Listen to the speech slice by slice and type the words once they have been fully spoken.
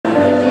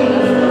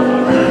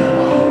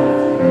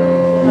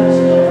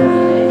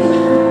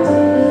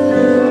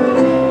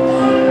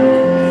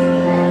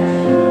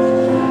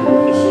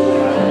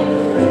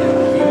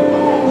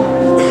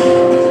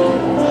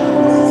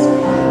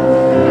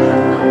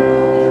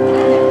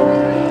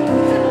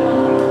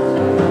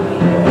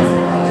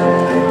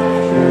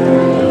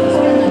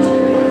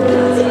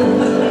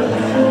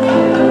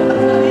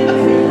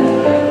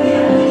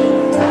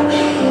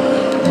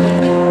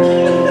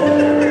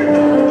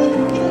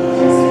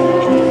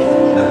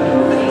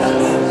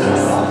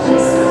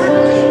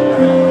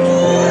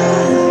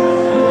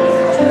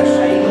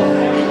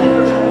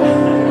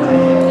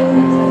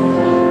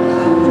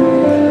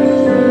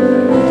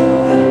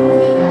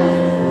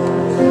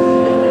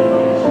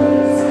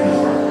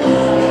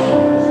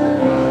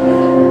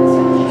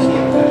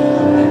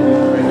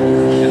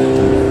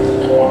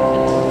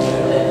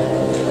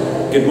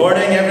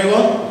morning,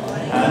 everyone.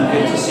 And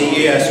good to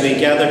see you as we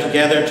gather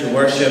together to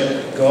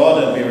worship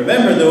God. And we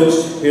remember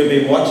those who will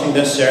be watching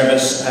this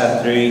service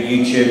through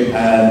YouTube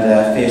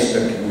and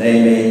Facebook. And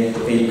they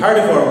may be part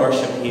of our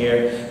worship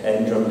here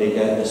in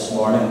Drumleaga this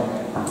morning.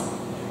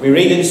 We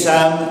read in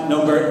Psalm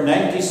number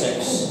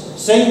 96.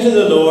 Sing to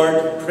the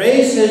Lord,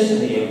 praise his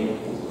name,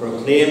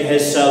 proclaim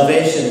his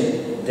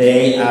salvation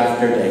day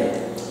after day.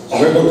 So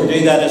we're going to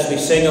do that as we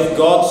sing of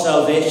God's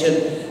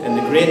salvation in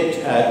the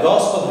great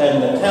gospel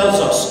hymn that tells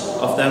us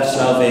of that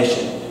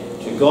salvation.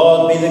 To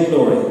God be the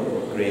glory,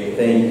 great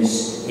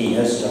things he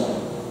has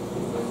done.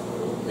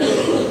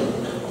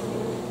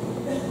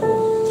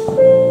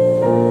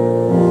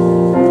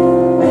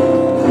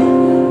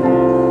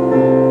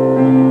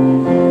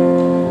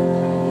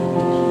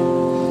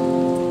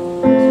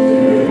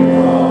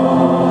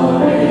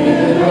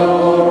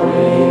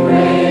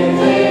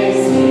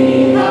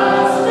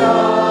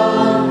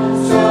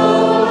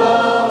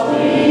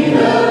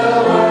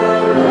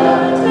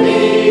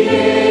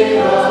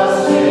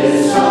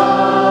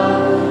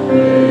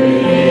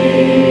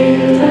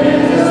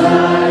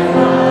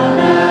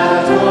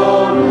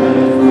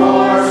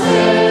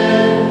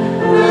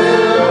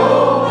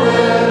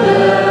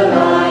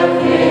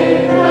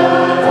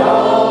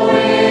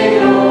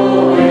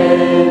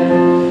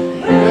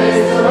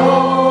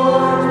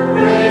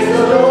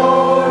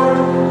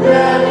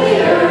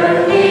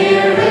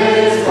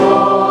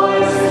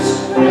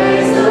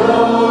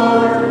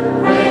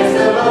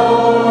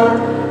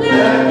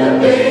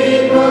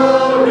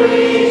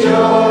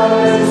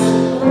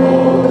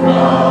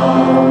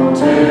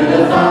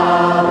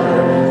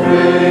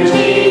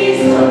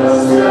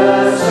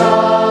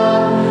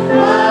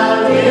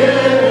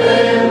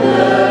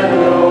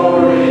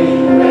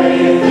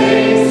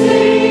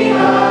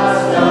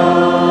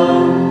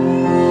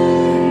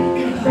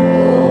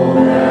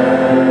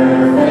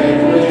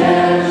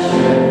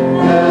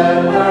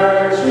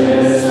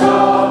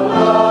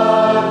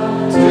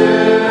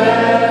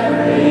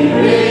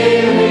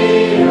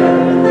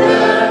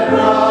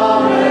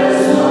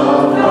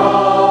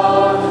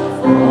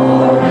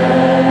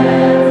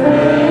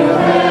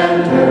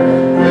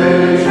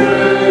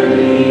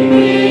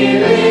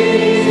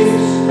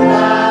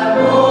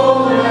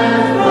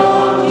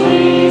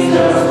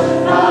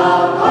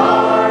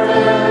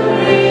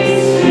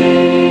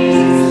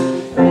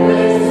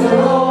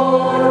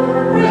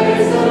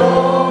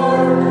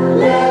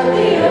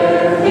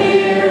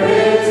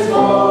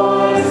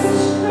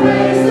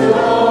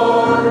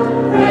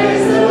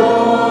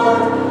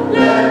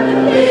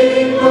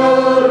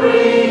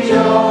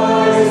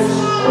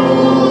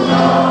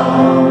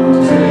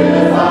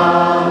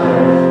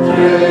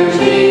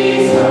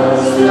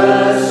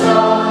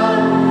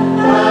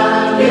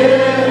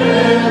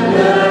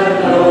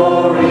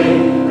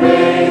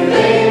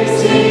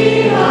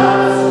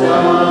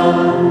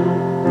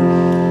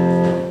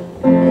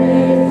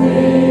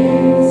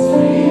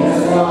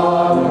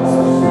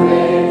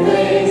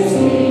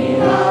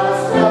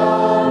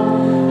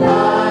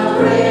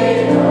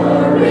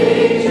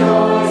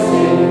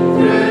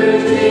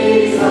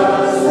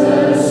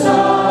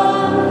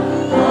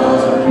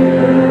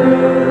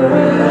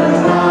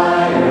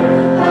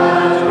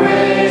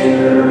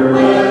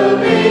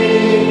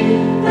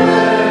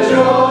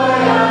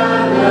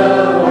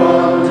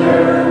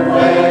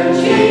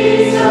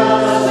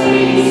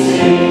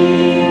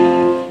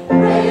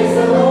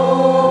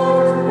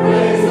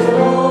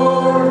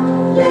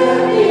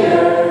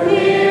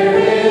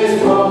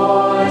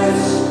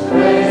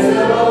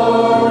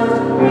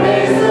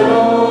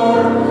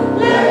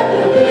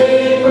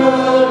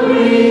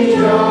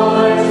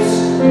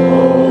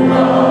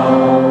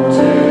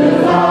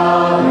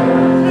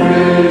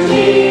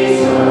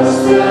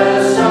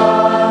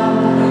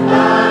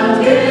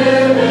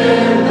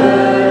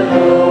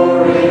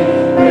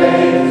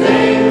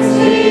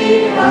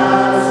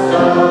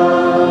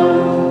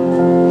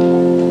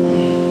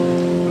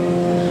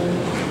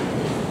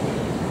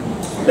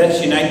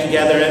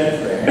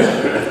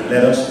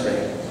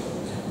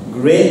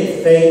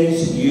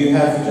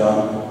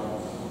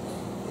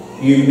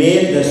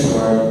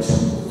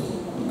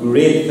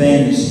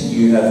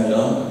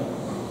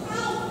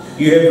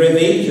 You have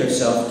revealed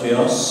yourself to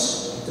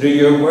us through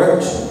your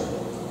word.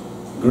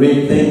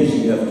 Great things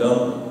you have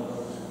done.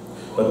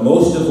 But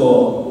most of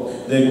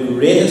all, the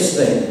greatest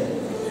thing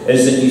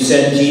is that you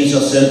sent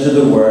Jesus into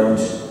the world.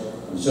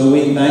 And so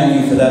we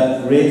thank you for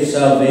that great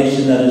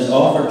salvation that is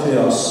offered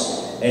to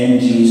us in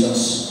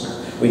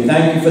Jesus. We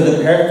thank you for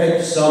the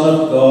perfect Son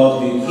of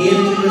God who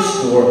came to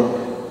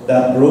restore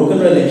that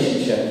broken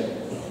relationship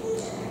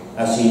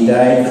as he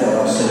died for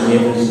us and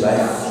gave his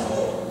life.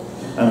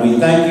 And we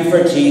thank you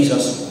for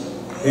Jesus,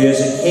 who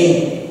is a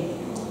king,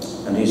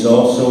 and he's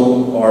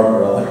also our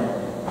brother.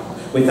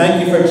 We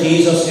thank you for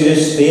Jesus, who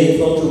is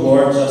faithful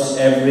towards us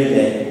every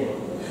day.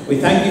 We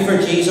thank you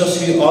for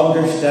Jesus, who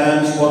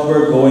understands what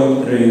we're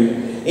going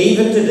through.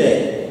 Even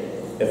today,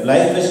 if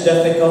life is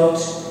difficult,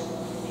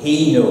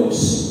 he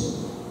knows.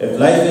 If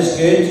life is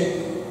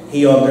good,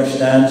 he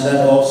understands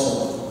that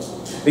also.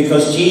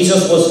 Because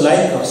Jesus was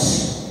like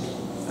us,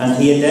 and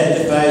he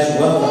identifies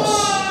with us.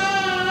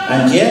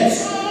 And yet,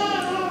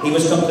 he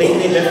was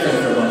completely different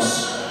from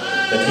us,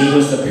 that he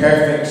was the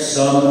perfect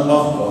Son of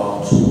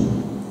God.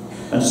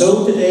 And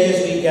so today,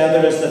 as we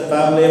gather as the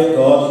family of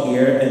God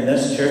here in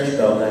this church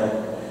building,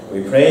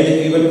 we pray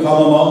that you would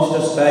come amongst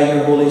us by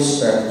your Holy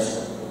Spirit,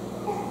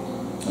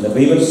 and that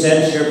we would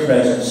sense your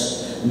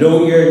presence,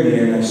 know your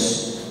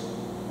nearness,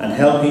 and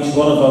help each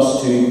one of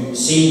us to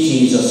see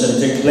Jesus and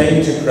to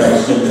cling to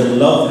Christ and to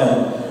love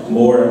him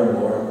more and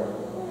more.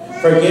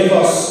 Forgive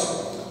us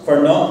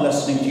for not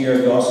listening to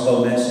your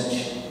gospel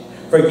message.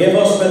 Forgive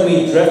us when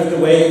we drift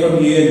away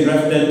from you and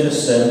drift into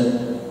sin.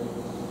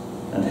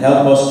 And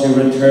help us to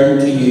return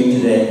to you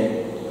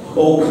today.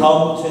 Oh,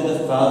 come to the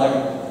Father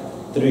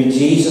through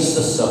Jesus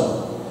the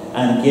Son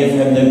and give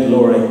him the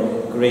glory,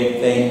 great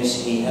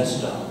things he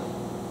has done.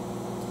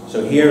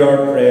 So hear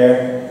our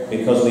prayer,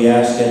 because we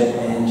ask it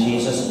in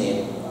Jesus'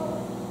 name.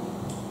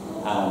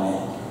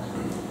 Amen.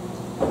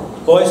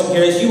 Boys and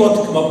girls, you want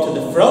to come up to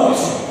the front?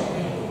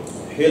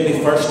 Who'll be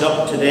first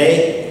up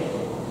today?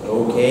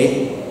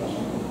 Okay.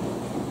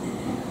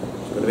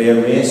 It's going to be a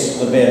race. It's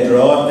going to be a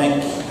draw, I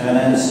think. And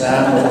then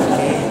Sam,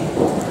 okay.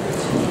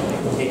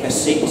 Take a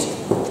seat.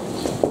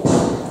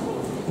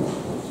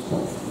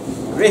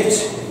 Great.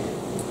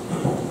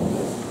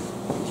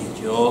 Get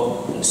you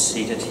all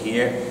seated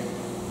here.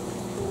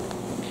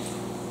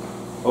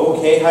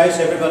 Okay, how's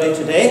everybody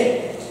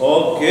today?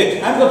 All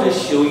good? I'm going to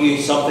show you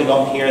something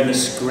up here on the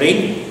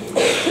screen.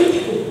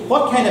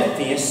 What kind of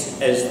face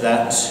is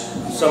that?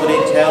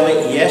 Somebody tell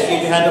me. Yes, you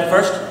hand up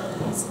first.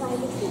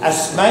 A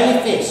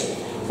smiley face.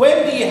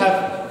 When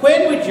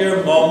would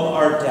your mum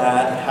or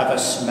dad have a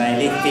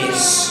smiley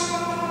face?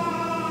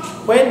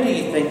 When do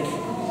you think?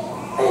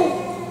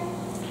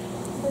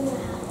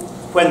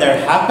 When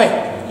they're happy.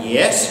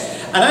 Yes.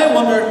 And I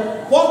wonder,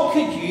 what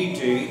could you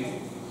do?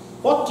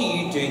 What do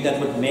you do that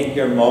would make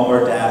your mum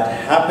or dad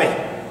happy?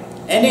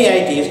 Any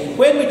ideas?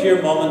 When would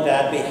your mum and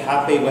dad be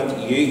happy with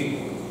you?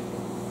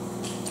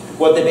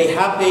 Would they be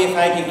happy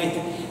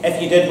if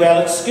you did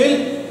well at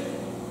school?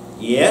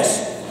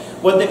 Yes.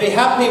 Would they be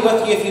happy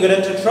with you if you got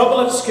into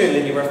trouble at school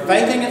and you were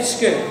fighting at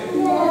school?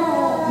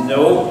 No.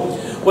 No.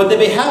 Would they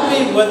be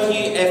happy with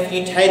you if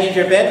you tidied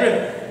your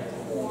bedroom?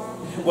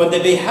 Would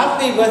they be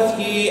happy with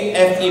you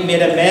if you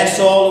made a mess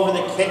all over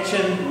the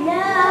kitchen?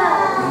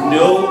 No.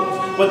 No.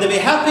 Would they be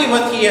happy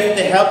with you if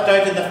they helped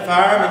out in the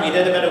farm and you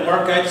did a bit of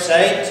work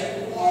outside?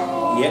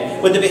 Yeah.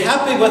 Would they be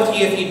happy with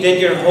you if you did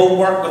your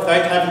homework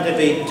without having to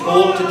be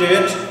told to do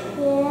it?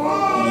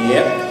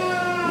 Yeah.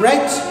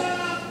 Right.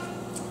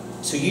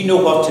 So you know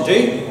what to do,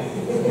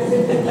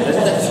 isn't it?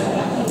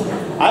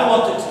 I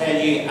want to tell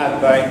you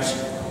about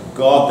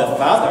God the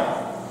Father,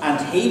 and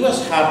he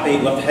was happy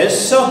with his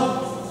Son.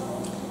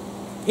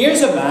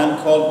 Here's a man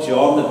called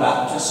John the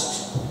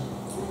Baptist,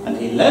 and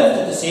he lived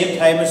at the same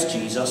time as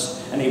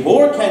Jesus, and he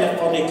wore kind of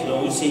funny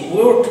clothes. He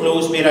wore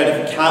clothes made out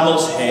of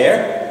camel's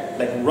hair,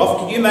 like rough.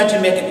 Can you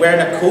imagine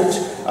wearing a coat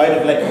out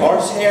of like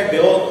horse hair? It'd be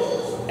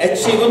all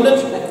itchy, wouldn't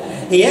it?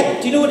 He ate.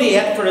 Do you know what he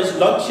ate for his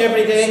lunch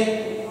every day?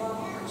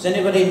 Does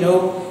anybody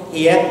know?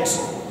 He ate.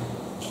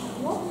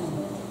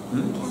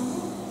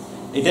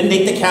 He didn't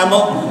eat the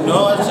camel.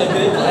 No, that's a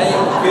good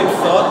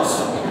thought.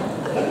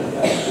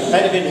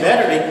 Might have been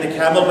better eating the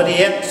camel, but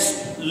he ate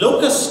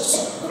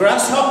locusts,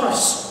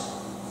 grasshoppers,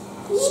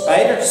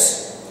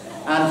 spiders,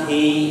 and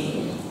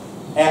he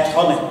ate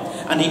honey.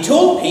 And he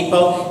told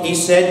people, he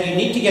said, you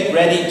need to get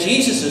ready,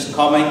 Jesus is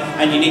coming,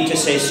 and you need to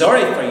say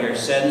sorry for your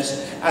sins.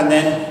 And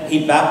then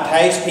he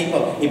baptized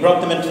people. He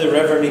brought them into the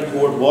river and he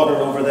poured water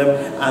over them,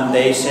 and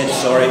they said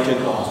sorry to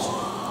God.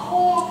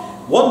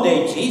 One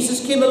day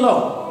Jesus came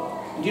along.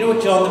 And do you know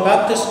what John the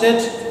Baptist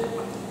did?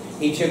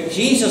 He took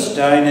Jesus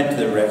down into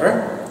the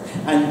river,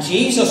 and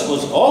Jesus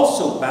was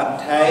also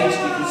baptized.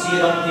 You can see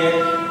it up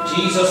here.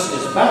 Jesus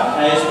is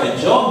baptized by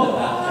John the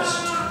Baptist.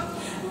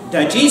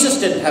 Now, Jesus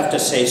didn't have to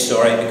say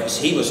sorry because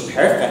he was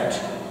perfect.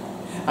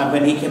 And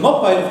when he came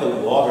up out of the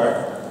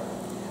water,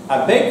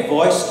 a big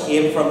voice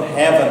came from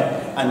heaven,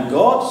 and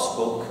God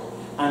spoke,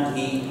 and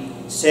he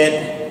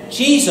said,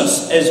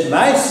 Jesus is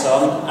my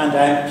Son, and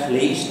I'm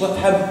pleased with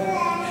him.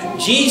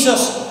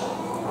 Jesus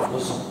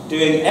was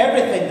doing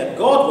everything that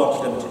God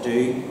wanted him to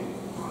do,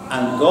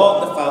 and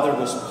God the Father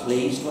was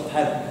pleased with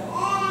him.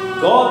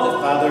 God the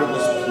Father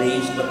was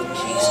pleased with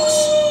Jesus.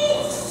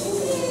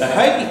 Now,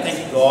 how do you think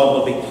God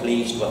will be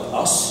pleased with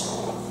us?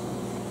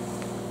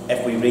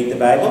 If we read the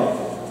Bible,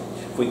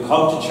 if we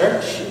come to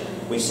church,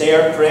 we say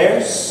our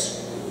prayers,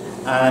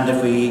 and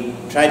if we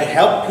try to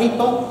help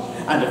people,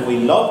 and if we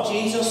love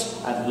Jesus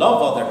and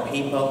love other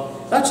people,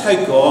 that's how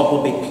God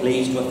will be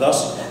pleased with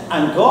us.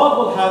 And God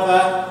will have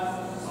a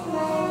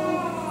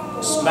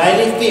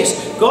smiley face.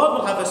 God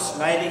will have a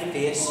smiley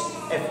face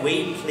if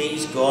we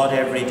please God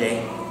every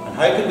day. And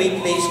how can we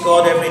please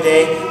God every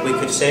day? We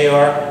could say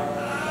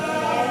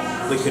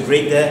we could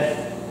read the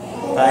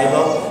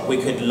Bible, we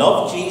could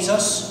love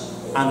Jesus,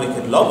 and we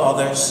could love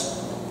others,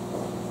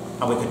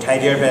 and we could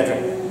tidy our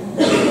bedroom,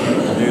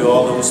 and do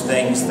all those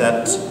things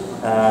that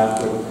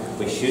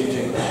we should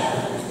do.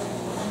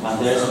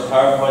 And there's a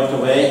PowerPoint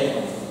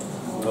away.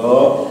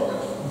 Oh.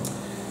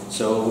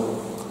 So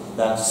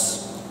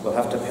we'll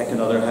have to pick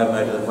another hymn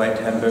out of the white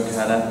hymn book,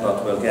 Hannah,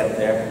 but we'll get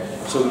there.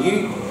 So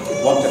you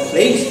want to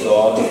please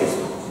God,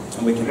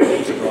 and we can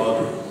please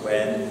God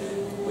when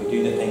we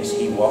do the things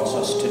He wants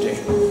us to do.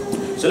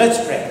 So let's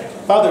pray.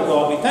 Father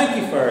God, we thank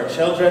You for our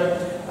children,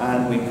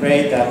 and we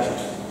pray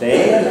that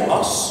they and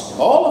us,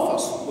 all of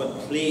us, would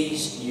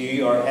please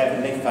You, our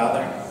Heavenly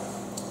Father,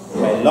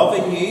 by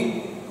loving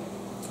You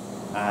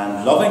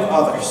and loving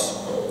others.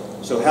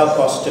 So help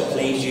us to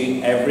please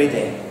You every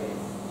day.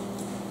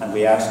 And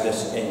we ask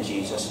this in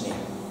Jesus' name.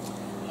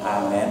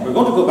 Amen. We're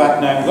going to go back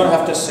now. We're going to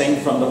have to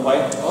sing from the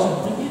white.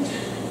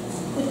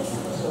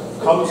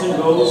 Comes and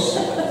goes.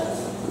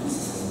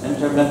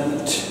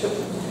 Intermittent.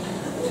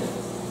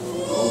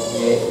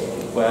 Okay.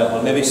 Well,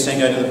 we'll maybe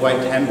sing out of the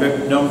white hymn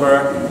book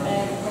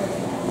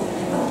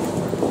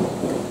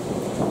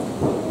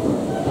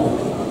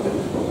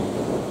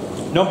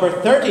number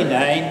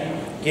 39.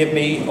 Give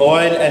me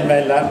oil in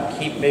my lamp,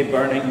 keep me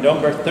burning.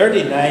 Number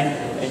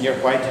 39 in your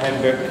white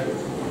hymn book.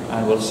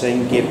 And we'll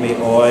sing, give me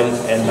oil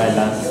in my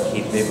lamp,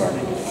 keep me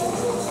burning.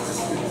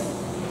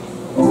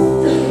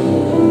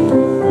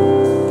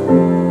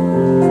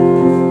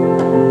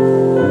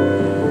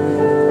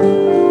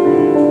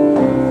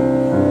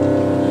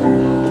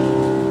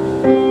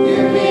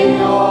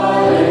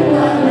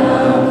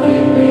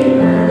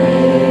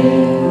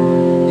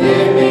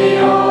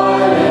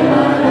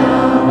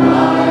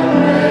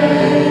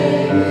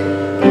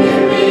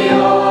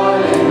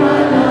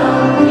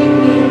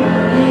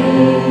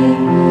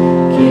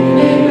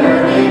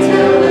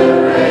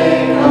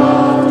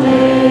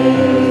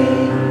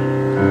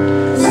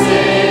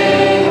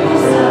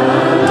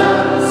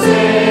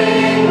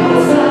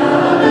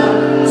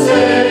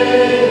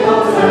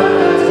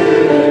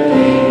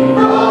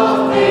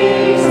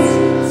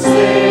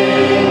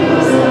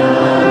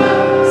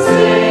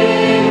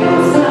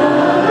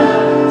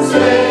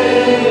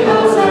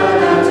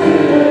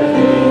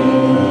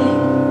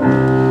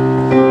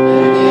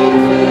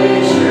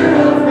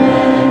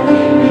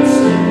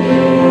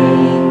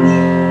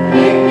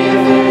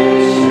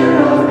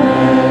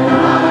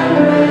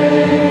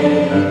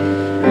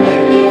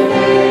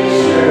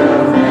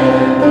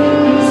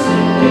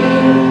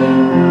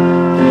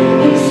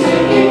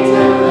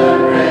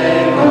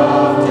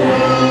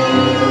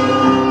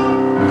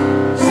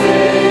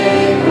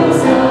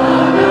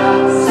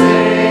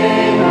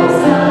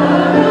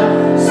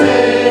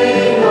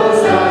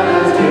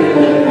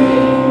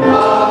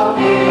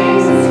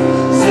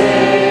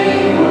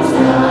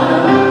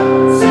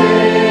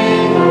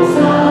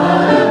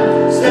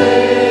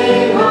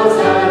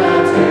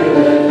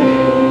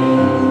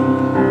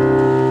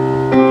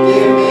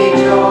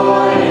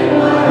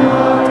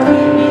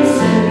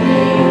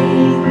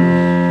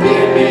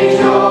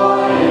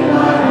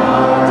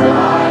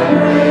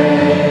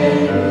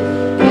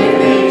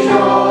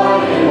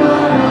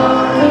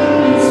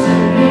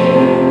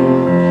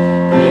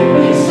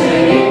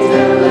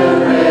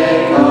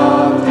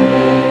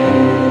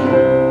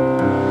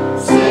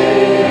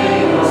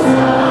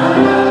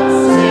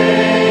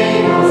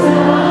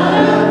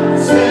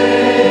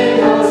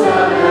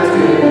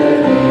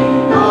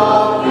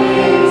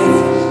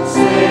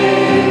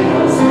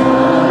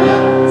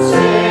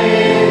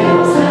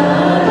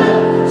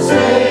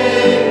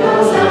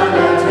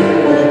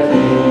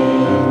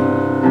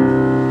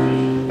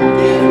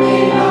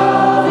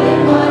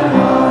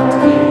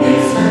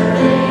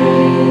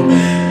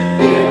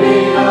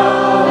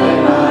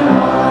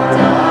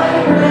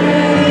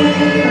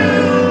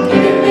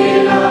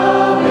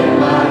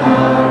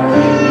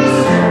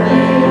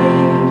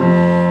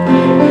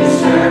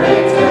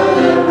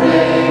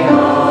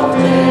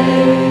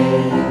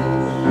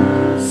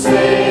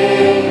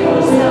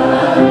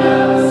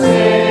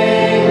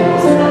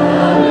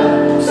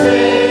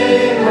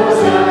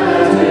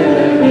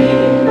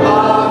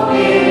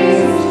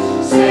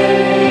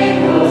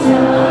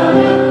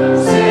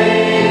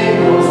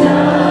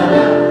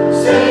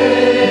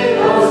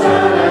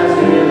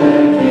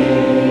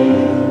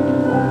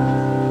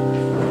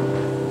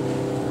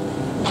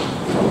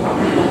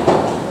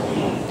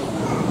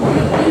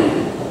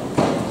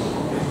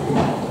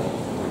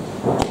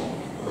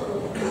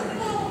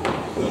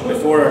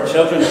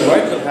 children go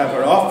out, we'll have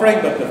our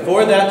offering, but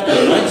before that,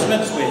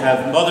 announcements. We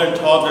have Mother and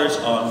Toddlers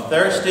on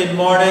Thursday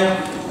morning,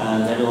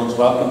 and everyone's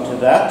welcome to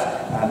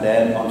that. And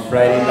then on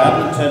Friday,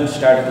 badminton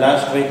started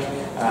last week,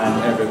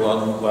 and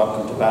everyone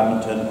welcome to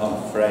badminton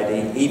on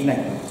Friday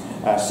evening.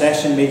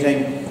 Session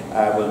meeting,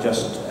 we'll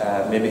just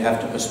maybe have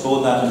to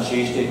postpone that on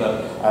Tuesday,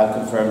 but I'll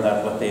confirm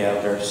that with the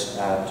elders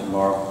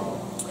tomorrow.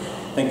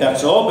 I think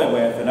that's all by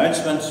way of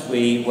announcements.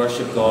 We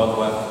worship God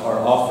with our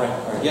offering.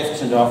 Our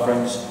gifts and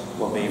offerings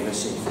will be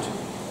received.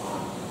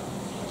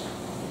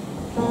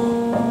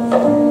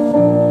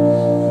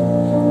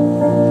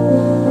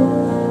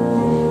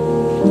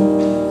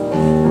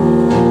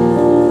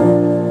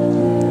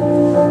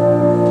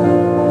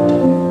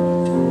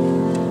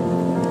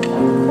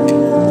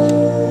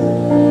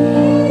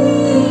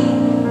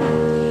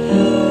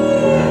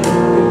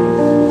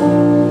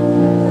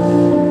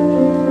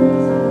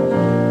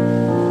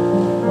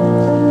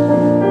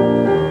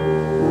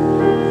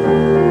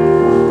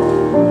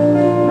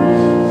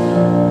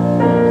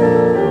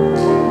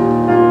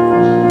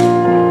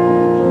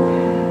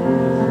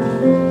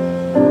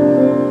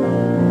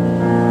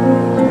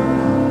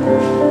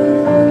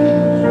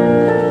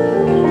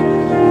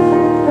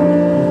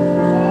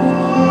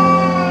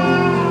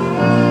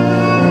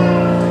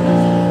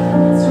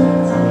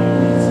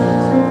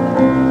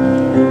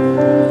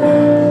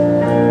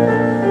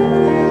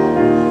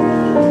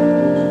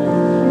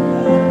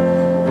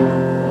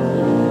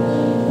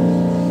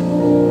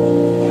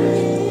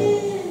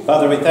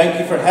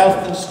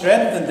 health and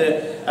strength and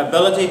the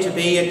ability to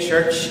be at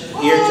church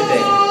here today.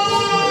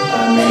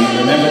 And we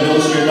remember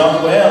those who are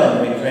not well,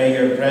 and we pray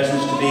your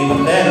presence to be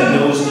with them and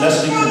those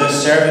listening to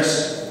this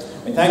service.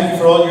 We thank you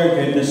for all your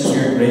goodness and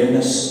your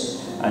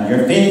greatness and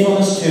your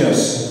faithfulness to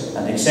us,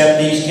 and accept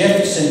these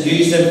gifts and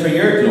use them for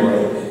your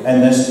glory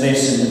in this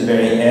place and to the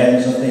very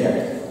ends of the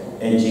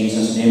earth. In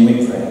Jesus' name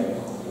we pray.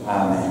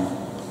 Amen.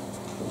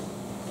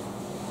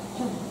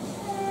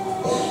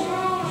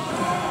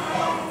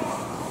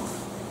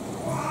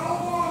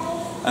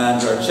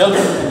 And our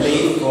children can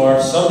leave for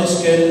Sunday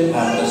school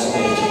at this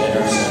stage in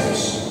our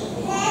service.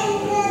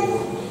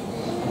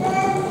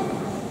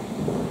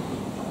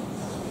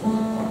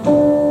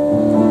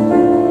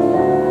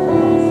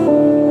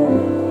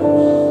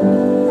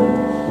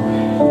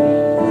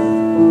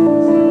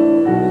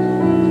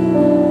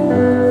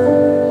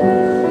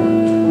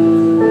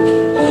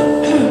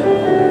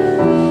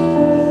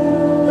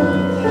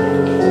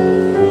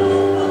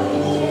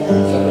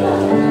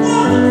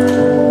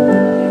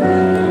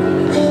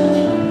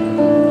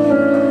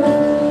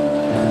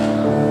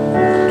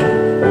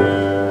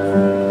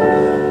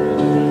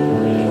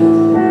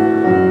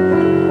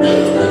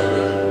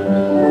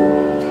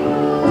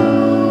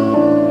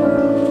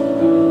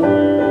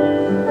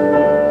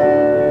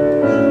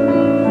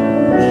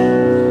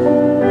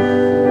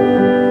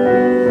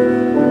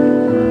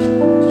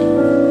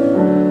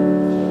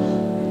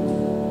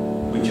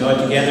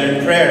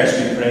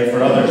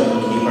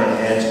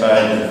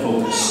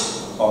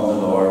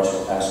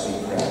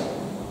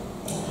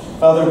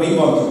 Father, we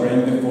want to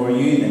bring before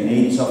you the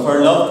needs of our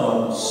loved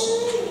ones,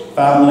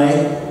 family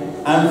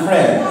and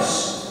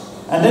friends,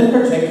 and in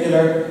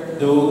particular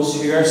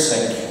those who are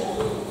sick,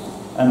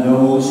 and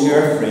those who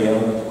are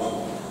frail,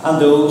 and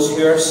those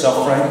who are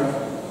suffering,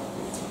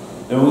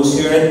 those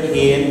who are in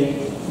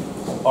pain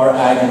or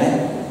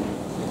agony,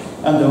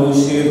 and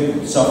those who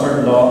have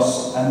suffered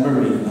loss and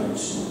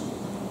bereavement.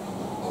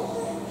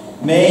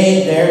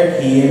 May their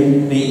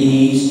pain be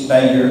eased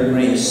by your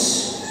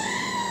grace.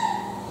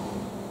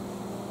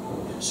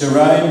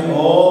 Surround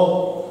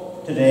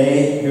all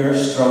today who are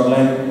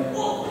struggling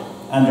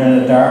and are in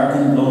a dark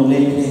and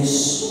lonely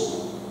place.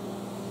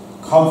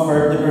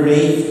 Comfort the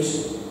bereaved,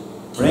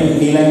 bring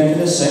healing to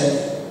the sick,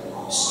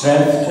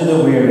 strength to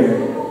the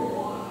weary.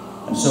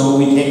 And so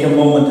we take a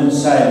moment in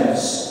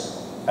silence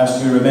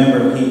as we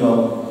remember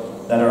people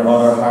that are on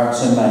our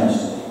hearts and minds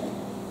today.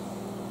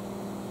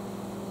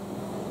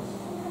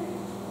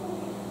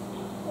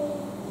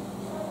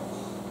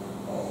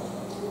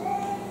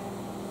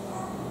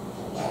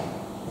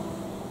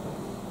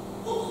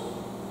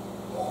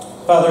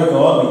 Father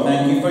God, we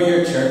thank you for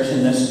your church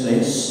in this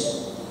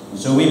place.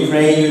 So we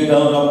pray you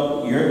build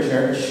up your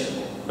church,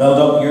 build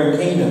up your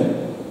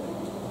kingdom.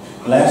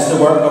 Bless the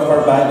work of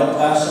our Bible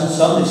class and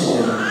Sunday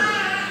school,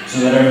 so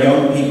that our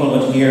young people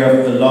would hear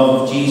of the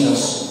love of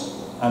Jesus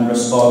and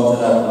respond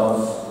to that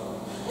love.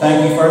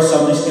 Thank you for our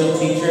Sunday school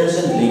teachers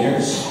and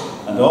leaders,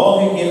 and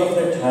all who give up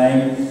their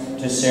time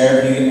to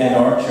serve you in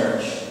our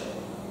church,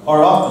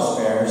 our office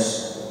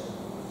bearers,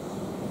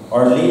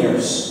 our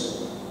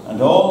leaders,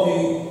 and all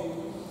who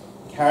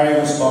carry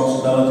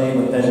responsibility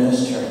within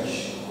this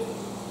church.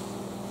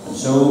 And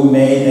so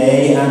may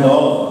they and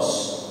all of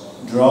us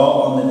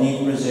draw on the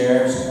deep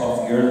reserves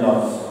of your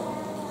love.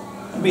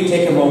 And we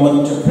take a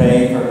moment to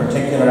pray for a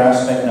particular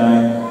aspect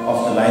now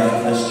of the life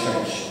of this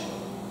church.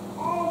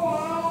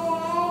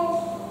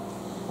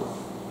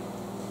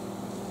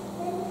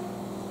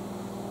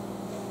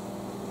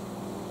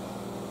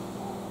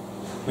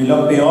 We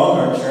look beyond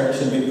our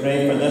church and we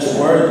pray for this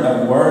world,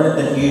 a world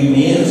that you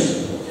made,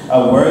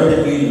 a world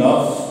that you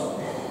love,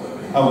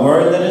 a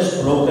world that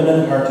is broken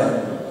and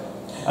hurting.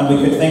 And we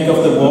could think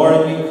of the war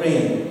in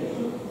Ukraine.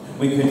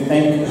 We could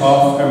think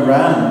of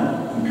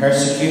Iran and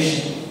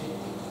persecution.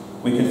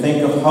 We could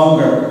think of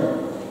hunger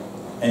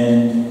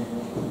in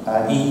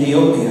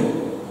Ethiopia.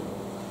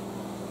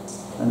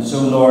 And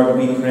so, Lord,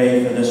 we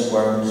pray for this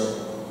world.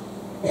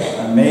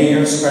 And may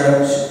your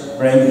Spirit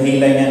bring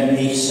healing and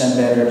peace and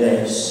better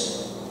days.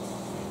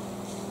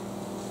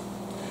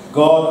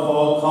 God of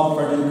all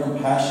comfort and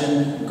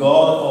compassion,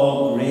 God of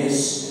all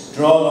grace,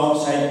 draw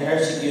alongside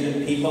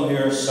persecuted people who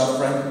are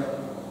suffering,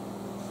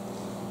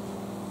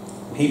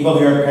 people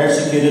who are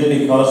persecuted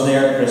because they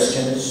are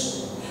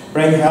Christians.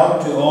 Bring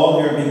help to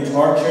all who are being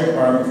tortured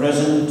or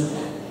imprisoned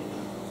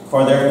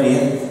for their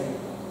faith.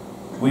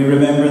 We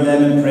remember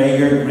them and pray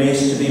your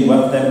grace to be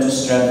with them, to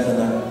strengthen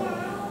them.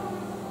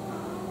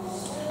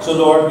 So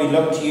Lord, we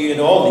look to you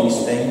in all these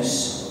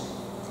things,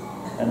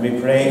 and we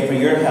pray for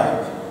your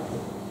help.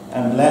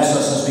 And bless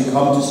us as we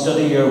come to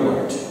study your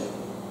word,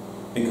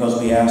 because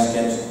we ask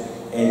it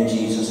in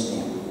Jesus'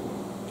 name.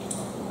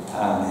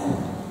 Amen.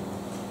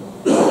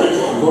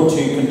 We're going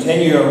to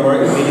continue our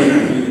work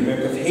reading through the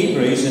book of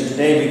Hebrews, and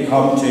today we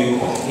come to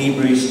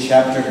Hebrews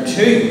chapter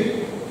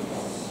 2.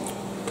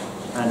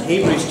 And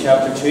Hebrews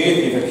chapter 2,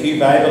 if you have a Pew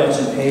Bible, it's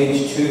on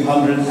page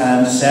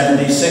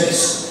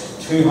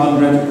 276.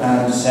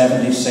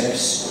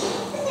 276.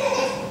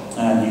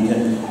 And you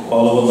can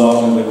follow along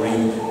and we'll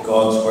read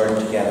God's word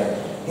together.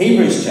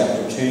 Hebrews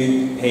chapter 2,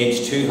 to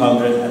page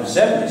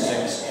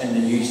 276 in the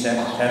New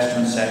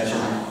Testament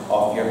section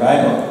of your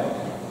Bible.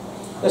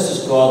 This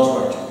is God's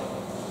Word.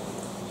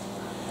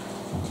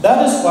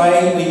 That is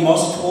why we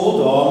must hold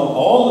on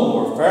all the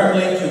more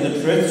firmly to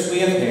the truths we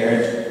have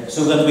heard,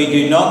 so that we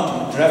do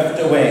not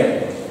drift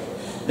away.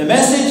 The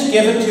message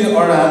given to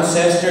our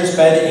ancestors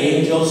by the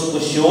angels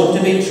was shown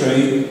to be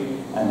true,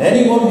 and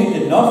anyone who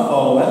did not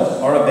follow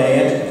it or obey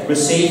it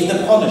received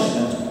the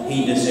punishment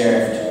he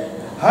deserved.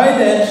 How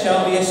then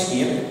shall we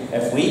escape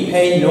if we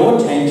pay no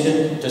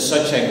attention to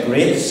such a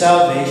great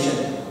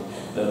salvation?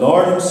 The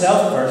Lord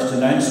himself first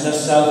announced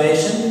this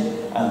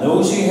salvation, and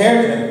those who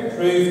heard him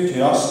proved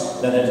to us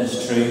that it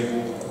is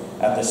true.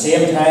 At the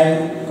same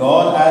time,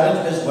 God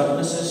added his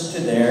witnesses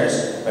to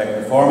theirs by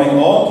performing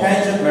all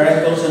kinds of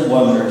miracles and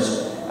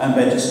wonders, and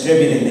by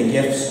distributing the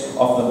gifts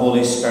of the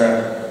Holy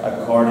Spirit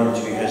according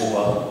to his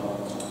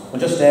will.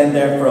 We'll just end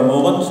there for a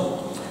moment.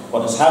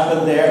 What has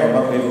happened there, or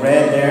what we've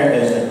read there,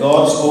 is that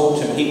God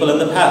spoke to people in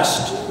the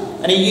past,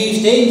 and he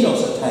used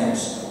angels at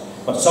times.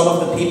 But some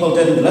of the people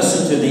didn't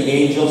listen to the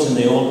angels in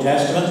the Old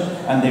Testament,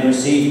 and they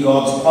received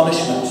God's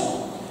punishment.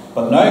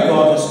 But now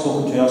God has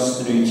spoken to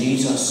us through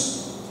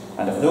Jesus.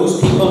 And if those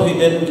people who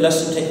didn't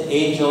listen to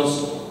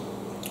angels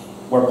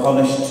were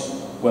punished,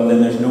 well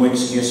then there's no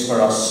excuse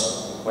for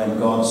us when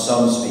God's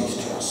Son speaks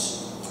to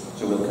us.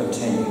 So we'll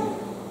continue.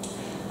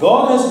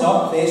 God has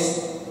not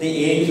placed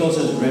the angels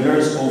as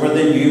rulers over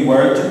the new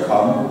world to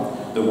come,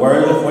 the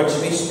world of which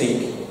we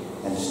speak.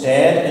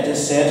 Instead, it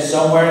is said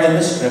somewhere in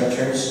the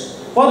Scriptures,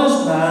 "What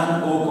is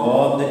man, O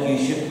God, that you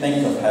should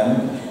think of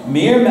him?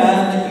 Mere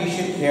man, that you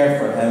should care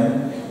for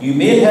him. You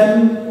made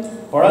him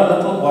for a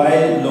little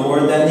while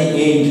lower than the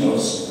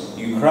angels.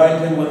 You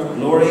crowned him with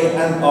glory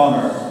and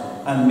honour,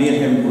 and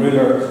made him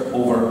ruler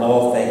over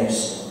all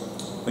things."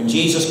 When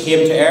Jesus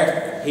came to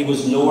earth, he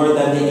was lower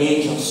than the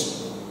angels.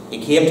 He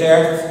came to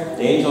earth,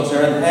 the angels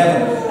are in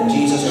heaven, and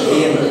Jesus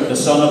came, the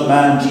Son of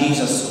Man,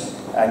 Jesus,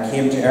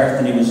 came to earth,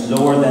 and he was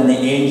lower than the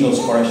angels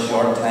for a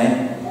short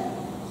time.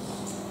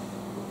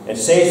 It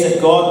says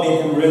that God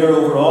made him ruler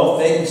over all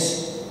things.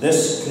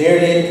 This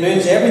clearly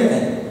includes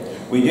everything.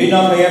 We do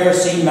not, however,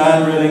 see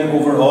man ruling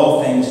over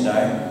all things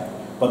now,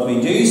 but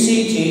we do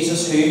see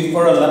Jesus, who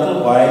for a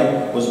little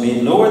while was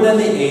made lower than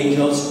the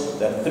angels,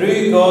 that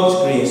through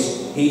God's grace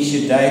he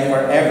should die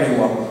for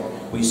everyone.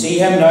 We see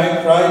him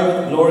now crowned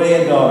with glory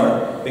and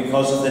honour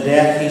because of the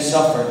death he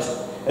suffered.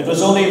 It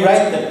was only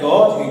right that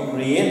God, who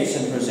creates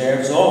and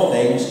preserves all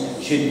things,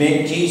 should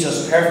make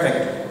Jesus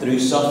perfect through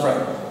suffering,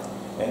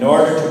 in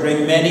order to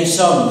bring many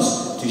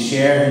sons to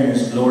share in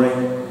his glory.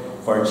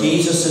 For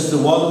Jesus is the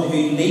one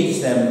who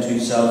leads them to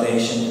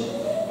salvation.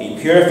 He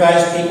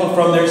purifies people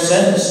from their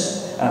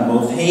sins, and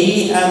both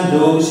he and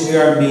those who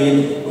are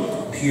made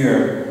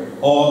pure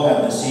all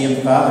have the same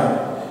Father.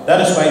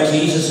 That is why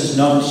Jesus is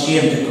not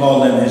ashamed to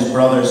call them his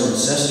brothers and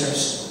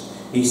sisters.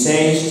 He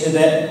says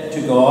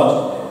to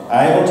God,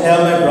 "I will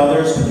tell my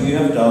brothers what you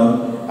have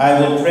done. I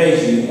will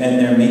praise you in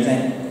their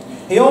meeting."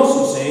 He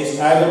also says,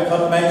 "I will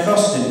put my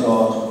trust in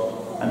God."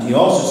 And he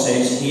also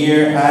says,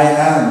 "Here I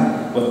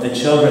am with the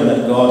children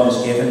that God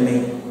has given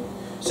me."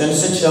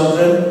 Since the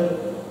children,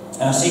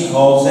 as he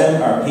calls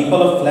them, are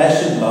people of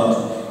flesh and blood,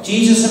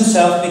 Jesus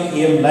himself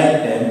became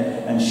like them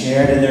and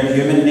shared in their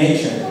human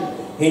nature.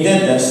 He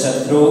did this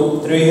that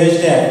through his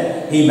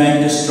death he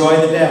might destroy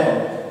the devil,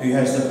 who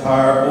has the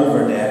power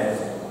over death,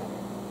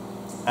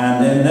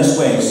 and in this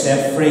way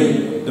set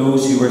free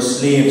those who were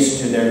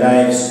slaves to their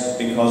lives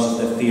because of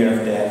the fear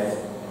of death.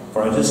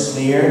 For it is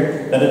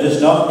clear that it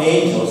is not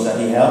angels that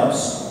he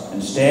helps.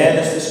 Instead,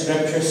 as the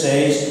Scripture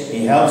says,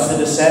 he helps the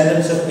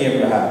descendants of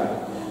Abraham.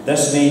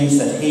 This means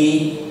that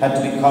he had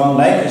to become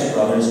like his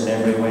brothers in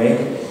every way,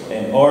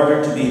 in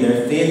order to be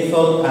their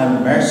faithful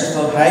and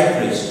merciful high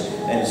priest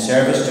in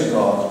service to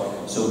God,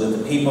 so that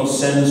the people's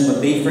sins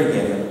would be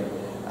forgiven.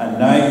 And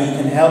now he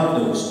can help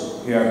those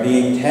who are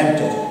being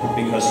tempted,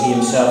 because he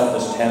himself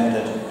was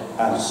tempted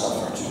and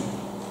suffered.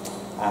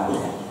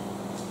 Amen.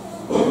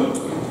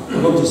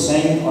 We're going to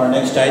sing our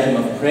next item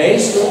of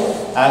praise,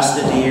 "As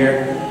the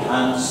Deer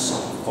Pants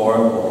for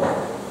War."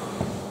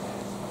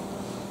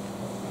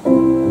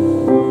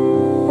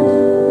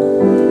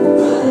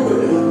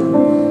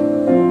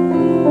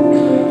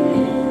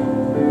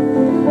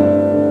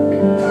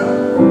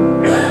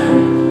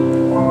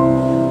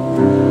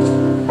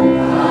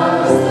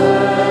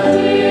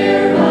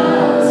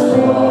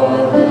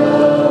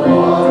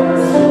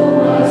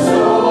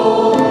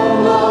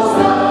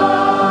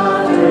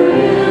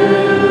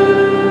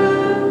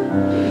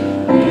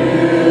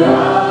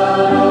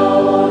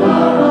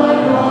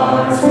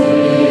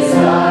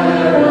 Jesus.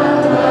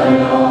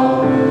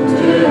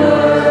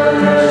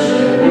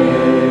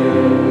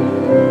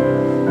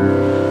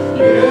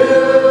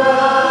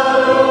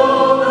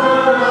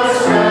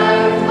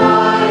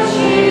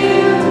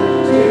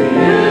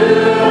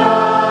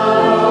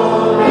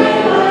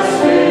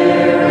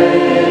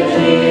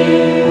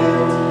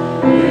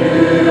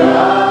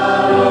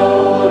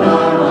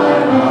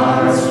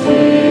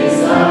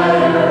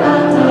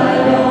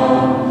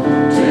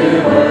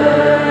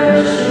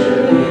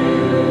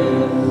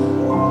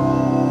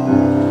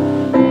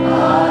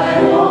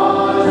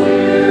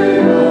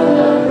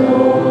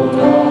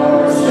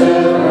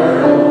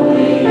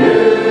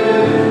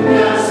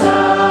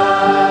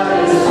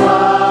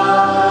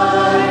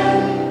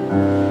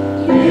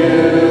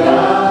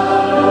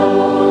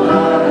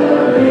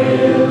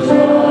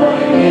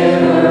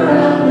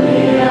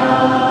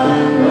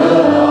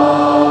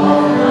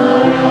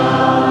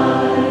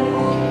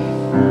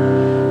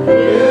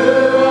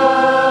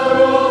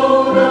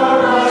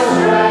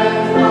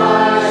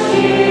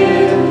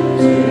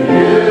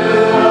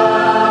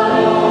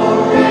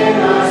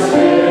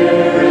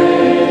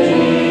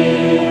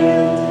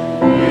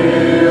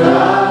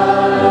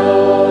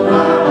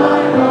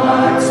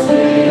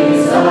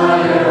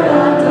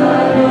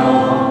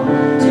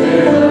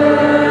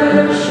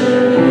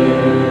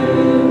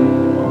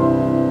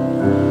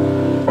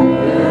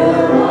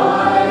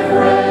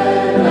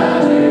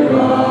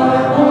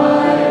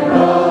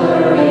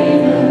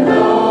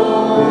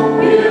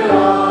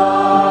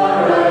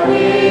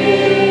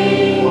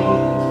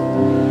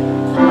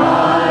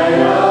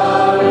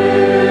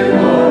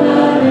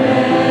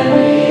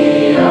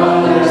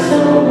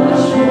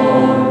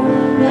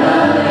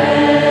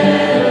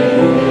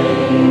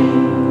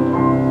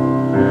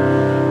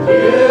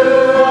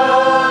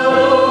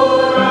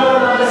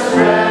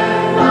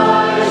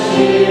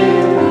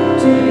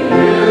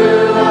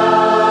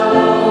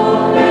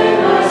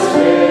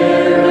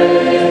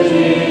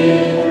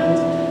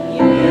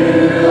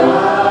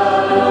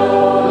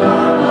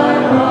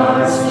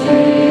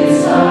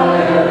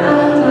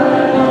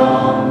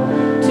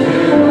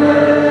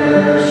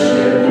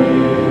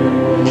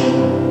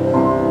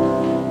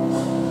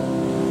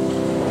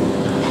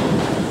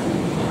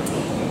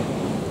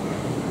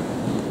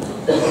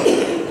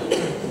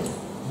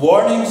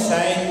 warning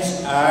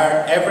signs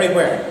are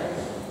everywhere.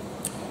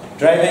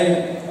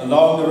 Driving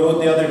along the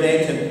road the other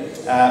day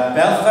to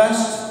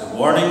Belfast, the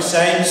warning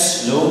signs: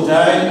 slow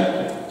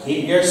down,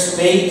 keep your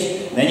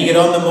speed. And then you get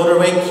on the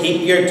motorway,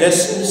 keep your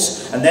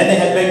distance. And then they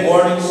had big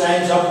warning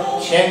signs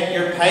up: check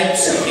your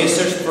pipes in case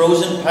there's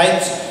frozen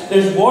pipes.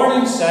 There's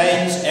warning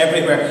signs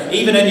everywhere.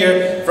 Even in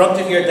your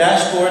front of your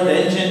dashboard,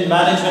 the engine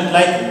management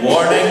light: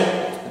 warning.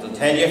 It'll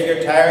tell you if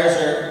your tyres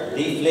are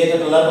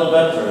deflated a little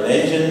bit or the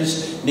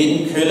engine's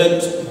needing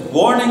coolant.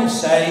 Warning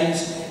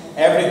signs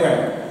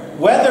everywhere.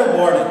 Weather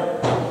warning.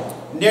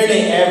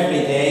 Nearly every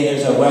day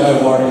there's a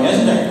weather warning,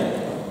 isn't there?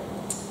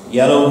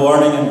 Yellow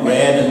warning and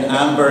red and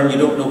amber, and you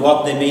don't know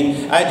what they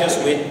mean. I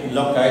just wait and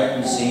look out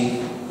and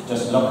see.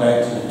 Just look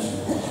out and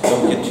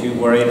don't get too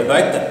worried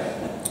about them.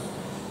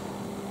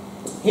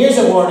 Here's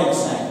a warning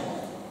sign.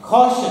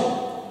 Caution.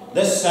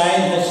 This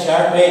sign has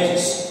sharp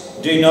edges.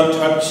 Do not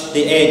touch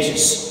the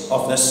edges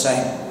of this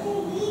sign.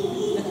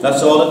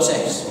 That's all it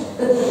says.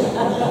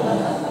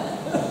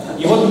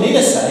 You wouldn't need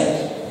a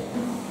sign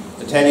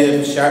to tell you that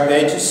it's sharp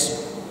edges.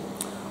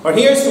 Or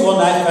here's the one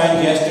I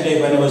found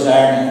yesterday when I was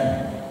ironing.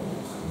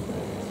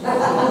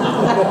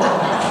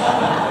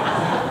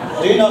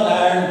 Do not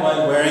iron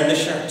while wearing the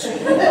shirt.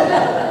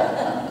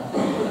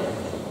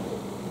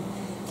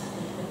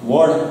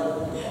 Warning.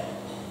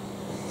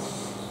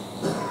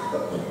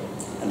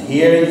 And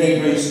here in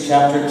Hebrews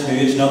chapter 2,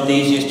 it's not the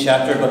easiest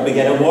chapter, but we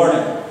get a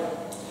warning.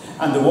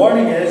 And the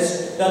warning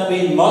is that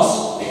we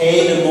must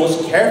pay the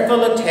most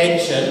careful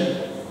attention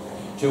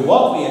to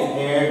what we have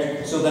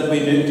heard, so that we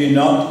do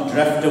not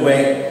drift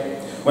away.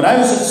 When I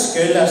was at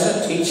school as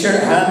a teacher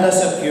and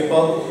as a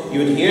pupil, you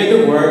would hear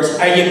the words: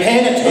 are you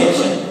paying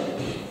attention?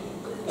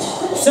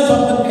 Sit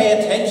up and pay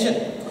attention.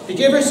 Did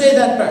you ever say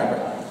that, Barbara?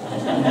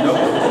 No.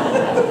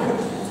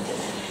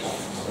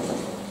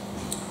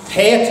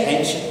 Pay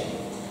attention.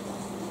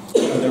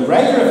 And the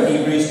writer of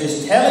Hebrews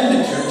is telling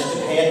the church to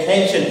pay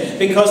attention,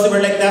 because they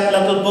were like that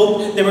little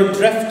boat. They were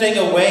drifting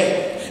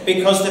away.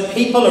 Because the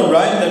people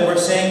around them were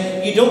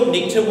saying, you don't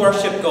need to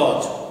worship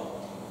God.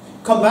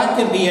 Come back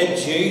and be a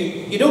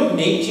Jew. You don't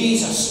need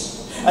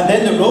Jesus. And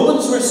then the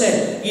Romans were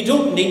saying, you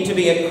don't need to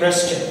be a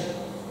Christian.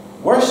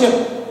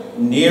 Worship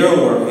Nero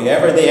or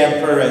whoever the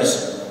emperor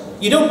is.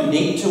 You don't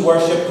need to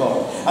worship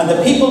God. And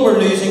the people were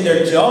losing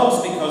their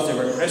jobs because they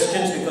were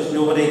Christians, because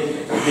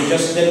they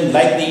just didn't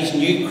like these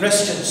new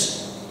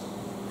Christians.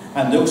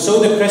 And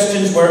so the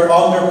Christians were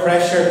under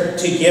pressure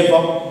to give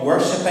up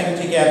worshipping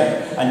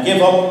together and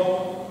give up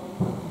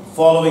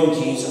following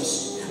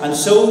Jesus. And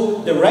so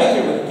the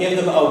writer would give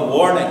them a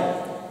warning.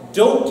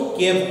 Don't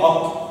give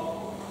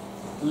up.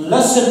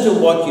 Listen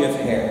to what you've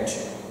heard.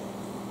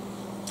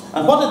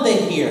 And what did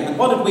they hear? And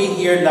what did we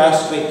hear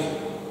last week?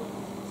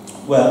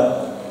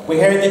 Well, we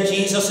heard that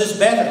Jesus is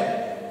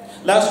better.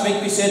 Last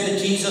week we said that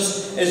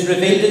Jesus is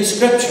revealed in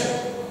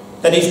Scripture.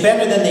 That he's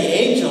better than the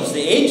angels.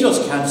 The angels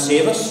can't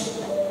save us.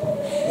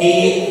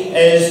 He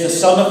is the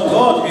Son of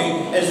God,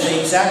 who is the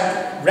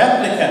exact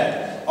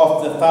replica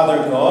of the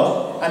Father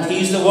God. And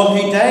he's the one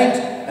who died,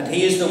 and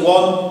he is the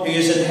one who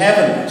is in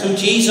heaven. So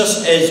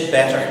Jesus is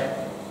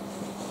better.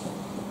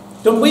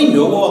 Don't we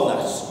know all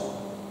that?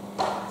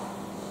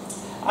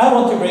 I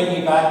want to bring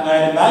you back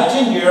now.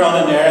 Imagine you're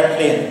on an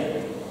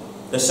airplane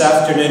this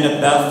afternoon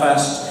at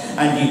Belfast,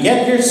 and you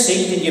get your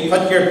seat and you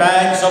put your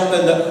bags up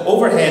in the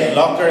overhead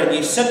locker and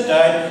you sit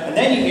down, and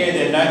then you hear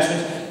the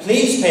announcement: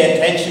 please pay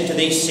attention to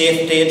these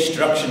safety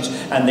instructions.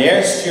 And the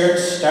air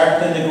stewards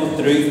start to go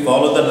through,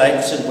 follow the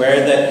lights, and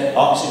where the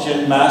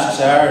oxygen masks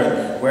are,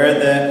 and where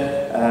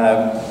the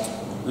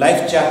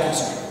life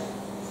jackets are.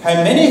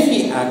 How many of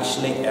you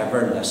actually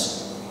ever listen?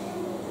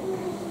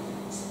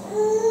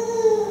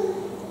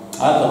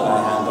 I'll put my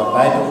hand up.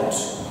 I don't.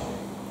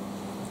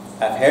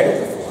 I've heard it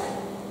before.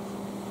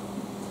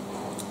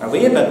 Are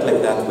we a bit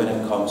like that when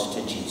it comes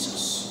to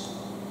Jesus?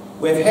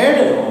 We've heard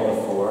it all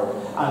before.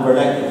 And we're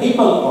like the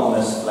people on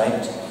this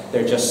flight.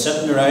 They're just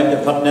sitting around,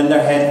 they're putting in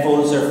their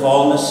headphones, they're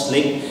falling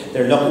asleep,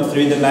 they're looking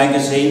through the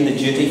magazine, the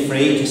duty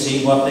free, to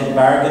see what the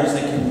bargains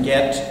they can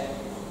get.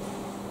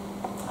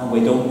 And we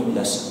don't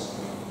listen.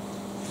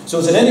 So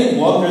is it any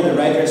wonder the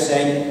writer is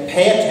saying,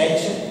 pay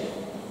attention,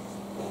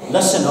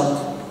 listen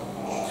up.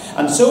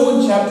 And so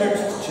in chapter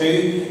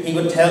 2, he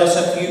would tell us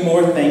a few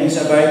more things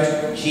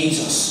about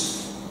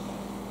Jesus.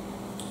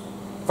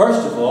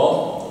 First of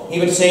all, he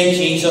would say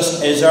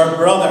Jesus is our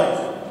brother.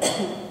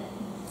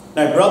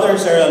 Now,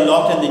 brothers are a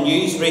lot in the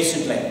news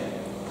recently.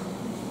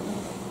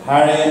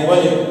 Harry and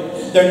William.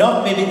 They're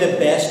not maybe the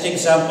best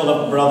example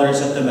of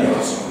brothers at the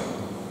minute.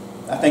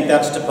 I think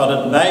that's to put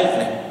it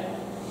mildly.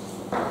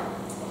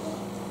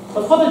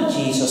 But what did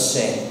Jesus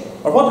say?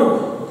 Or what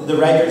did the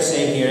writer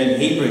say here in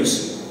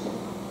Hebrews?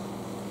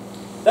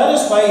 That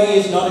is why he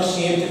is not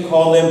ashamed to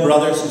call them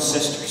brothers and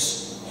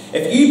sisters.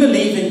 If you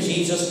believe in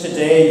Jesus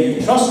today, and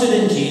you've trusted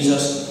in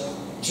Jesus,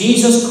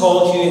 Jesus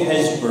calls you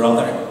his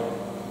brother.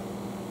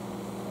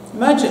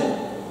 Imagine.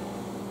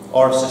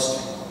 Or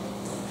sister.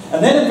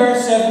 And then in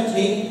verse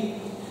 17,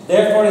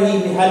 therefore he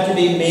had to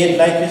be made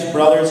like his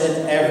brothers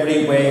in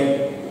every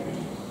way.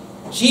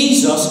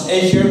 Jesus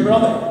is your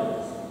brother.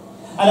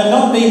 And I'm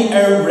not being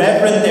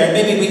irreverent there.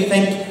 Maybe we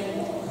think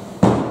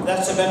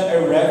that's a bit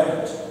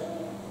irreverent.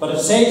 But it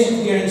says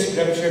here in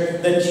Scripture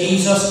that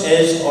Jesus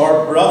is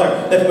our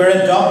brother, that we're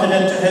adopted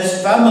into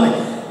his family,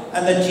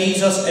 and that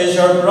Jesus is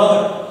our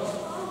brother.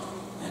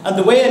 And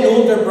the way an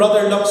older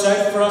brother looks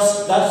out for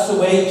us, that's the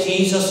way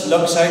Jesus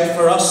looks out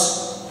for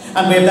us.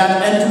 And we have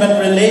that intimate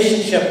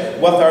relationship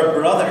with our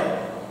brother.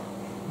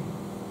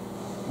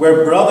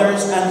 We're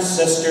brothers and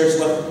sisters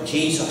with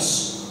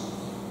Jesus.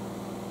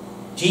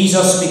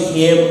 Jesus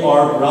became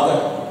our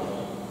brother.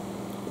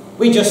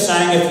 We just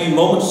sang a few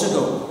moments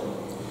ago,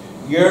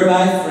 "You're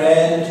my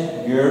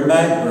friend, you're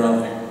my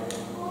brother."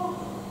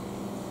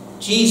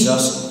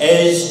 Jesus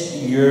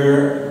is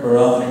your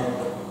brother.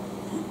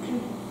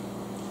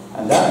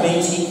 And that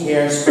means he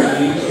cares for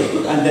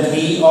you and that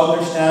he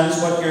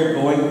understands what you're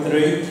going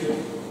through.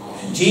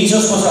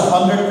 Jesus was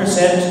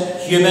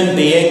 100% human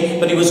being,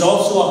 but he was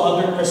also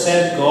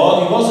 100%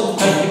 God. He wasn't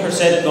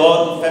 50%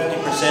 God and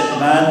 50%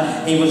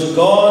 man. He was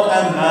God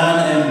and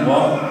man in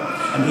one.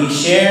 And he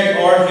shared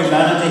our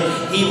humanity.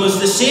 He was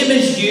the same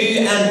as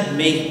you and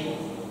me.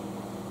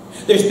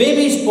 There's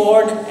babies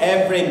born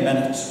every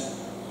minute.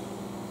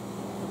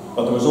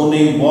 But there was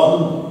only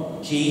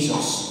one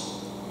Jesus.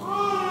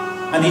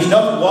 And he's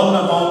not one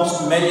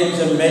amongst millions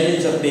and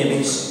millions of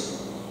babies.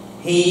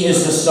 He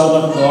is the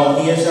Son of God.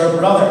 He is our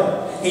brother.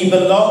 He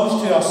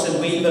belongs to us and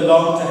we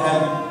belong to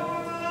him.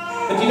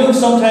 But you know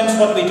sometimes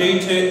what we do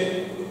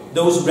to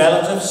those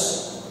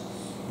relatives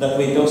that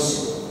we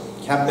just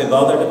can't be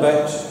bothered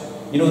about?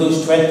 You know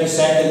those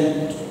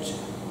 22nd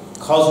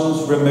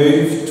cousins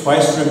removed,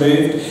 twice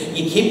removed?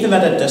 You keep them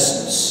at a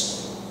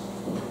distance.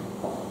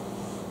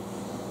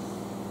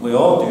 We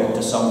all do it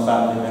to some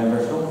family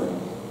members, don't we?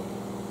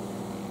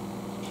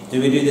 Do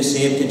we do the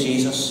same to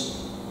Jesus?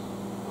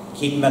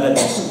 Keep him at a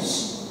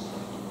distance.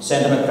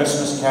 Send him a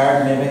Christmas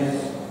card, maybe.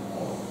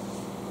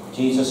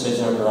 Jesus is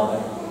our brother.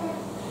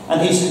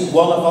 And he's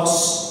one of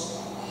us.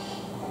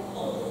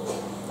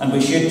 And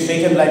we should treat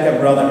him like a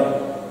brother.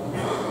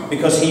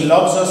 Because he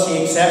loves us,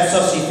 he accepts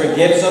us, he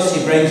forgives us,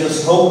 he brings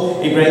us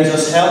hope, he brings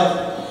us help.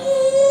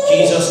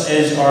 Jesus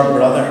is our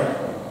brother.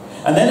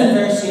 And then in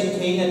verse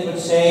 18 it would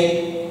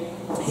say,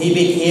 he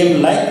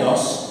became like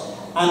us,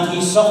 and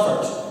he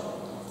suffered,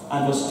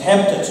 and was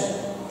tempted,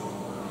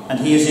 and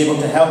he is able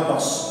to help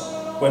us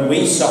when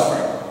we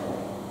suffer.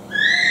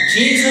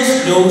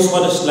 Jesus knows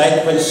what it's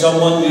like when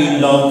someone you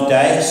love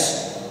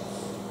dies.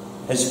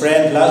 His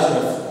friend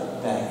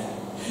Lazarus died.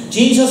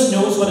 Jesus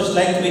knows what it's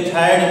like to be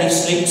tired and he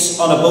sleeps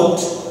on a boat.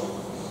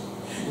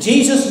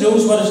 Jesus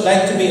knows what it's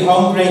like to be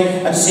hungry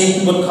and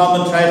Satan would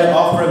come and try to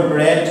offer him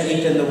bread to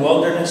eat in the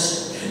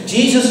wilderness.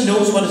 Jesus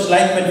knows what it's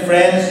like when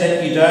friends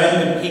let you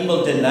down, when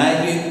people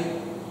deny you.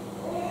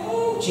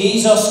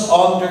 Jesus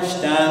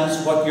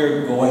understands what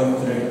you're going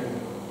through.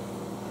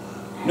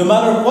 No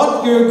matter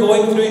what you're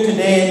going through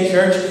today in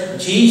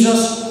church,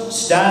 Jesus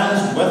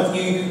stands with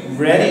you,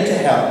 ready to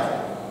help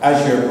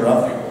as your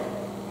brother.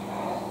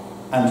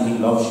 And he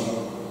loves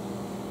you.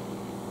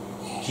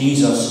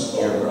 Jesus,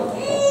 your brother.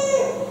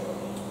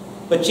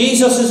 But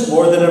Jesus is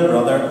more than a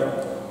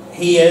brother.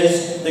 He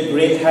is the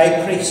great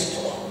high priest.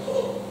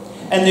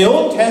 In the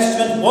Old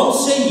Testament,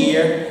 once a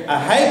year, a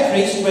high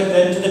priest went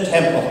into the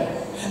temple.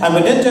 And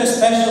went into a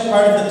special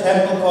part of the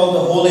temple called the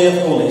Holy of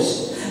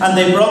Holies. And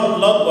they brought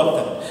blood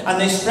with them. And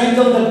they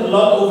sprinkled the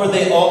blood over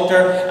the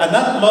altar. And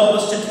that blood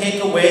was to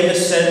take away the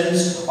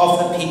sins of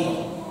the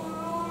people.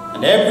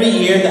 And every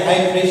year the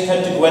high priest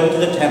had to go into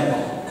the temple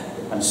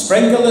and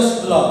sprinkle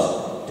this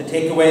blood to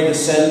take away the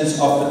sins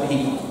of the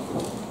people.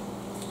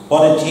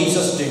 What did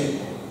Jesus do?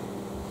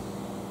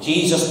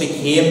 Jesus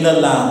became the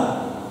Lamb.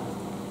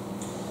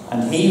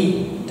 And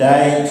he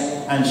died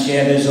and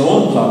shed his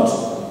own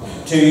blood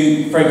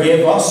to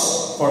forgive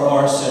us for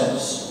our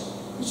sins.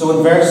 So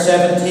in verse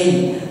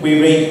 17 we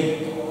read,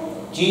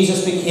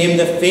 Jesus became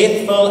the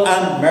faithful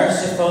and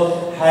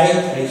merciful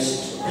high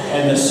priest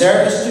in the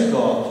service to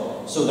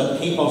God so that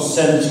people's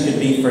sins could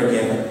be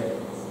forgiven.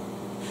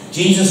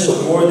 Jesus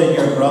is more than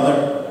your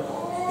brother.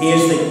 He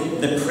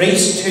is the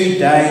priest who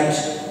died,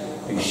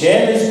 who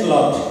shed his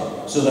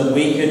blood so that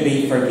we could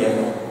be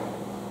forgiven.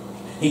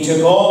 He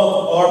took all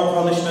of our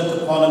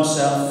punishment upon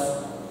himself.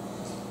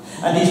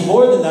 And he's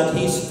more than that,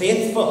 he's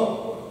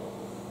faithful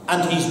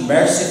and he's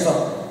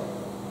merciful.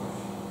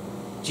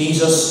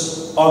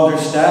 Jesus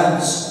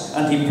understands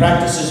and he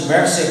practices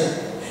mercy.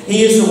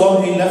 He is the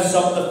one who lifts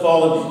up the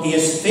fallen. He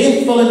is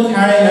faithful in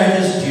carrying out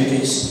his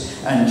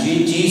duties. And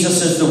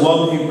Jesus is the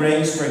one who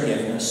brings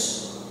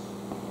forgiveness.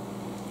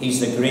 He's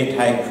the great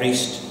high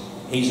priest.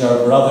 He's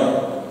our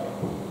brother.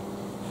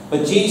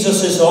 But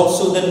Jesus is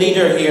also the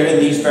leader here in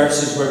these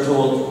verses, we're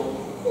told.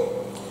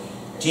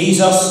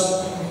 Jesus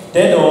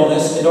did all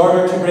this in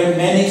order to bring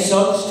many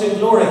sons to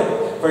glory.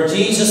 For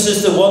Jesus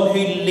is the one who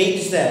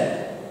leads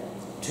them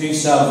to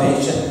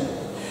salvation.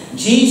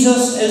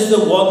 Jesus is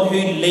the one who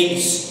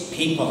leads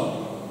people.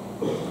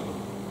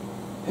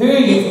 Who are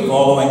you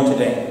following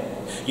today?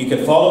 You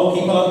could follow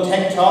people on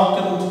TikTok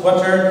and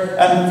Twitter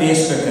and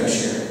Facebook, I'm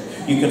sure.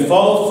 You could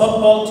follow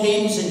football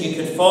teams and you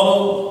could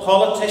follow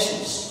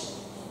politicians.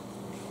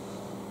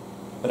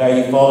 But are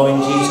you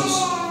following Jesus?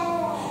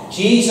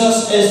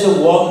 Jesus is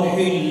the one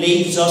who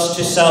leads us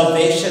to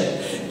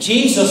salvation.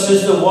 Jesus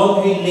is the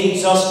one who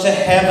leads us to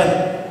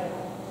heaven.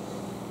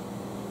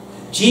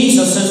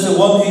 Jesus is the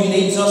one who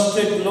leads us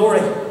to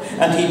glory.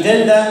 And he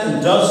did that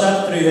and does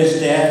that through his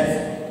death.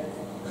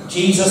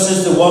 Jesus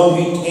is the one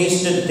who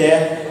tasted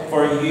death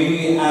for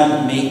you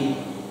and me.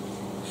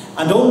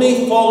 And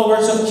only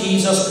followers of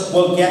Jesus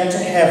will get to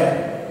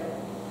heaven.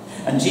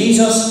 And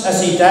Jesus,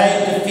 as he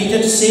died,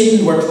 defeated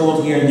Satan, we're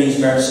told here in these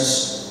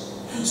verses,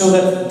 so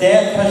that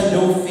death has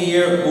no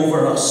fear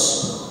over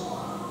us.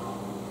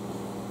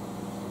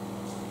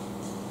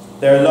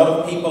 There are a lot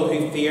of people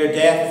who fear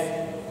death.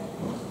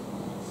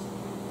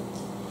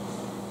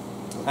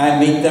 I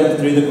meet them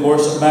through the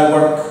course of my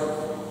work.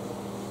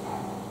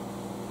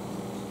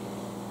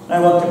 I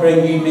want to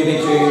bring you maybe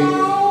to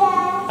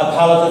a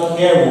palliative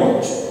care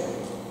ward,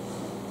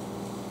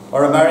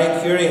 or a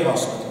Marie Curie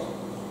hospital,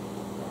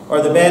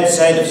 or the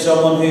bedside of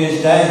someone who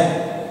is dying.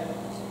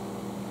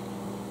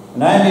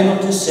 And I am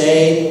able to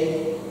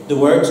say the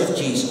words of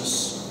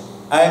Jesus: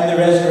 I am the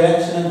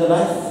resurrection and the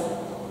life.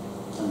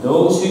 And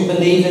those who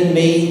believe in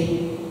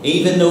me,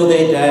 even though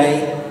they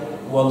die,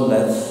 will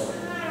live.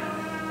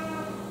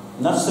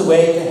 And that's the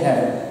way to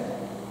heaven.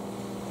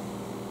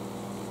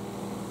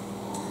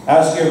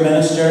 As your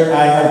minister,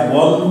 I have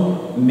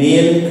one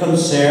main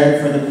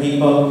concern for the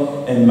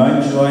people in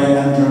Mountjoy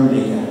and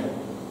Drogheda.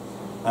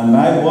 And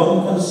my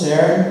one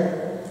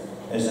concern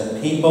is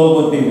that people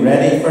would be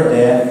ready for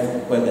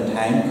death when the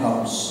time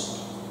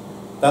comes.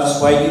 That's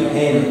why you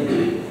pay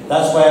me.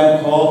 That's why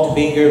I'm called to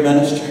be your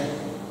minister.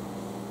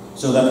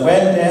 So that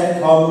when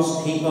death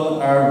comes,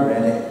 people are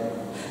ready.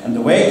 And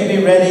the way to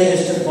be ready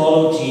is to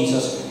follow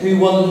Jesus, who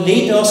will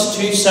lead us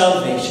to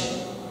salvation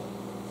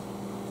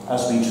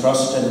as we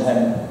trust in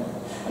him.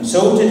 And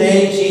so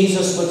today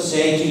Jesus would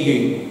say to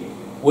you,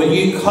 will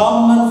you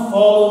come and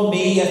follow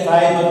me if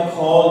I would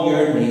call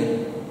your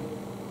name?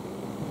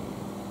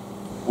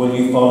 Will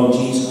you follow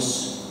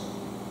Jesus?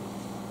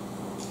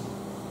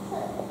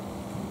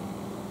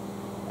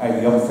 Are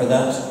you up for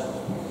that?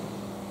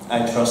 I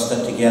trust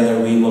that together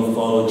we will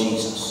follow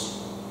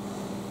Jesus,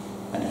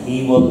 and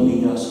he will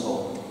lead us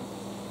home.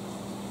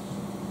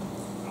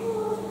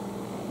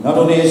 Not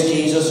only is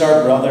Jesus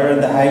our brother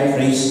and the high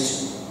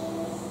priest,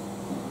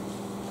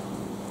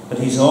 but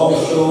he's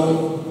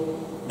also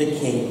the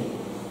king.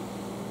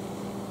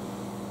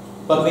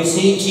 But we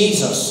see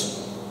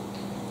Jesus,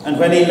 and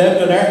when he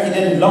lived on earth, he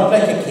didn't look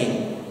like a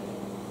king.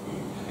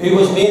 He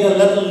was made a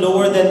little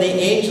lower than the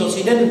angels.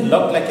 He didn't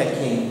look like a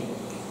king.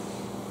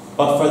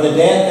 But for the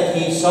death that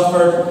he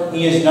suffered,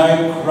 he is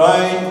now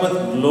crowned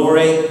with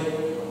glory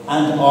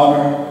and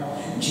honour.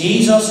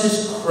 Jesus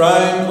is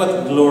crowned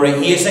with glory.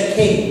 He is a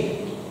king.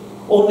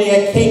 Only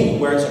a king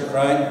wears a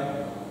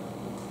crown.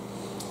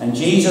 And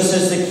Jesus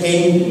is the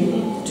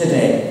king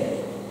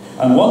today.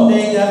 And one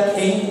day that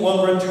king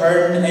will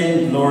return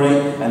in glory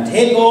and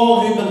take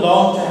all who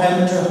belong to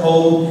him to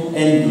home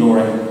in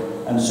glory.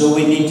 And so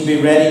we need to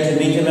be ready to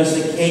meet him as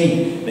the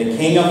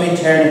king of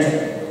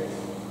eternity.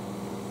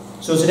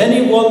 So is it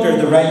any wonder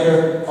the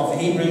writer of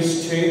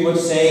Hebrews 2 would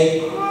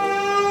say,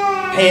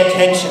 pay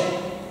attention.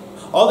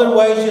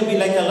 Otherwise you'll be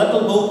like a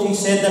little boat, he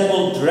said, that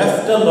will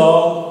drift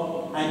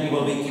along and you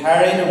will be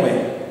carried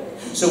away.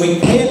 So we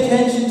pay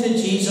attention to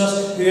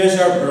Jesus, who is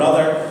our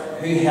brother,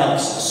 who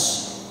helps us.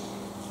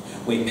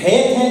 We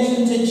pay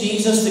attention to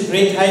Jesus, the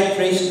great high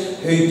priest,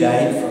 who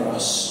died for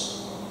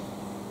us.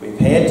 We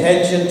pay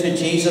attention to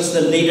Jesus,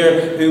 the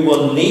leader, who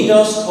will lead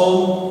us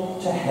home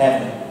to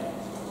heaven.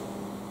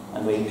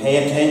 And we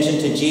pay attention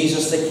to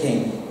Jesus the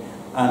King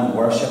and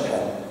worship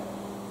him.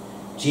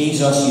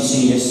 Jesus, you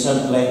see, is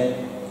simply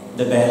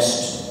the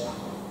best.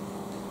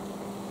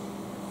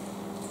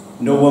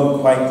 No one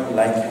quite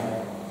like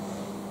him.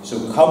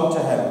 So come to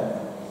him.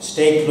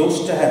 Stay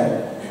close to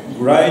him.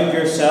 Ground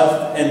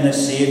yourself in the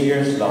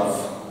Saviour's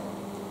love.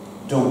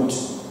 Don't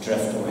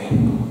drift away.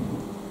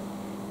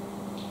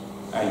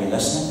 Are you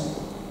listening?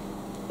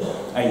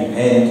 Are you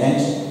paying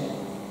attention?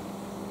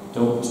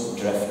 Don't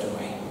drift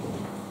away.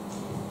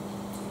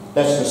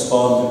 Let's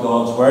respond to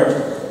God's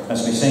word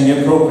as we sing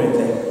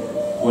appropriately.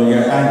 Will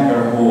your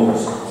anchor hold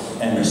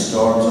in the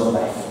storms of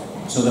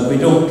life, so that we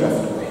don't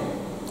drift away.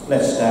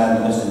 Let's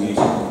stand as the music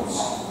plays.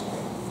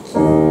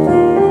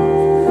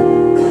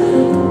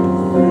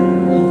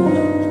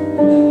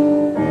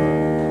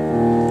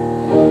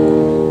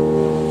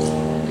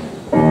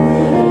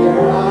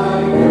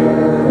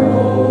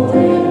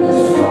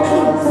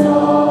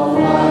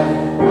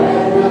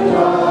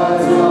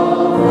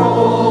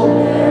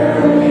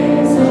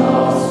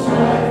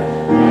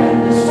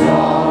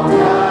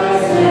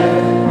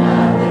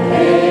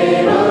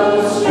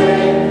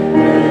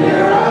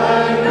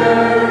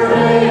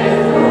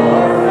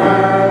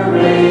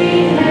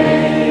 Free.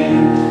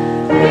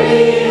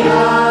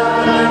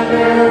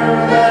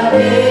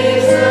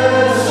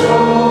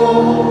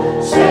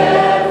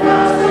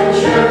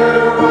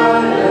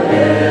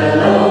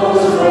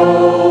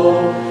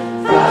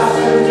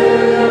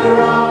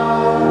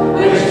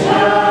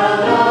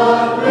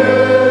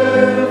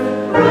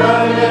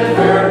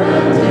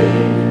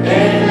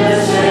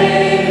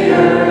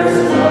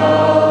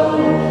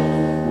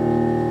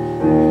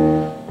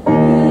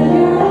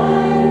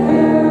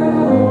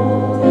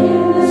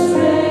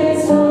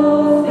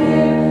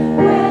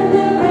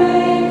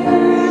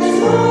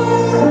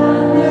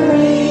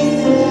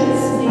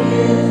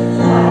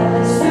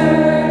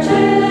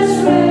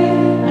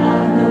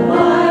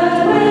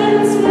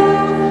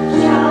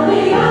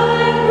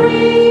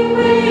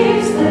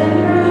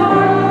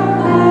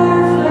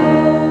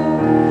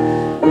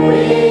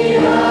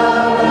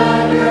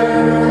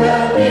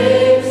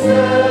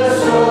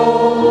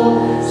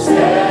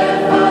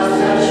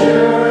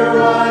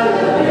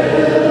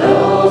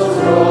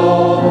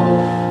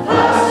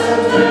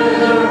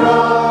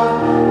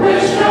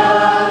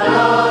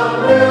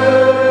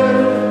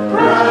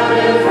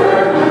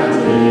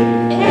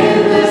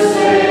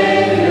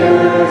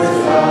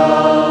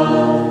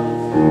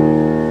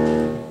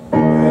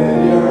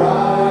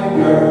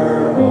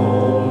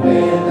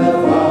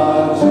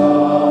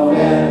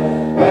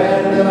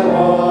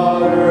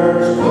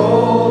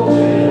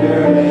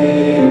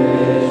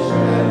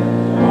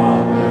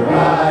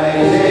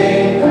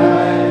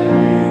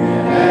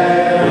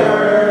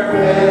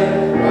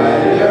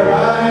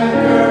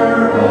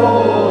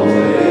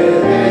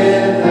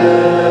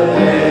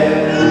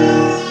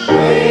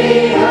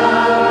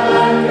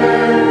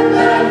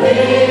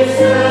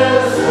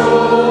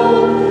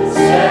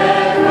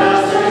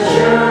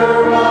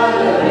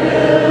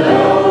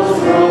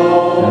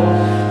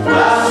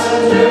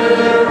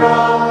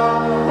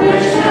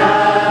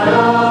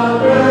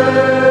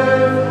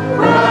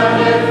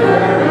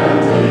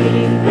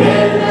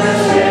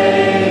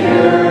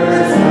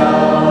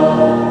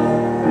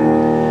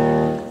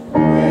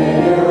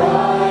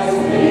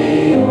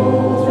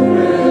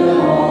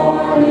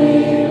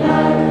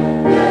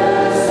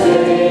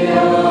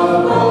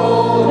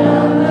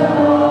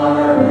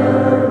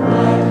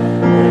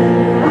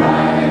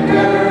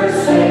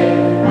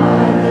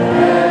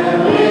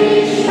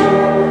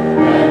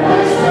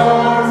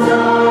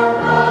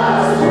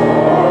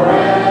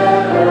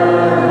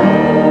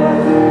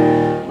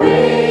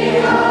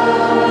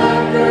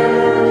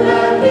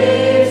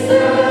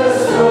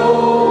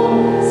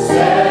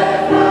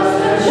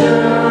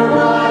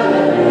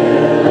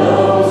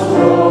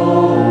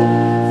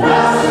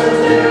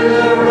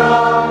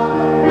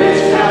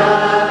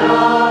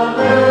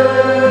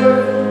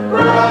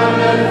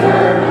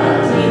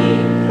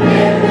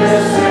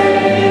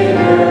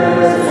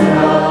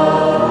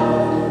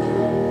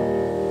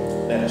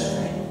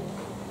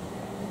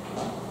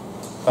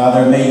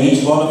 Father, may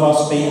each one of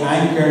us be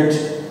anchored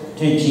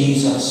to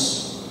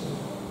Jesus.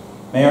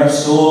 May our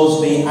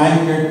souls be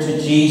anchored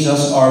to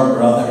Jesus, our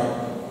brother,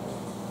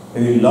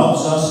 who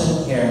loves us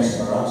and cares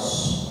for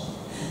us.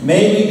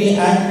 May we be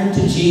anchored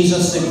to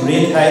Jesus, the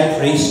great high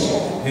priest,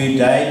 who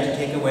died to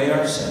take away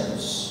our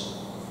sins.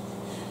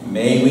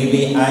 May we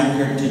be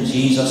anchored to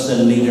Jesus, the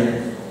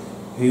leader,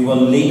 who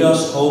will lead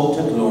us home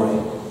to glory.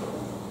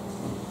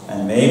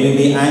 And may we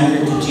be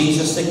anchored to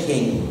Jesus, the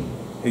King,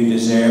 who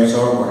deserves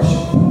our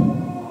worship.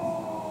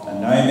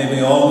 And now may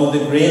we all know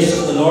the grace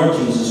of the Lord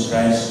Jesus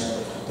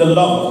Christ, the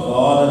love of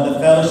God, and the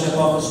fellowship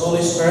of His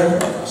Holy Spirit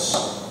with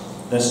us,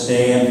 this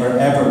day and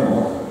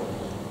forevermore.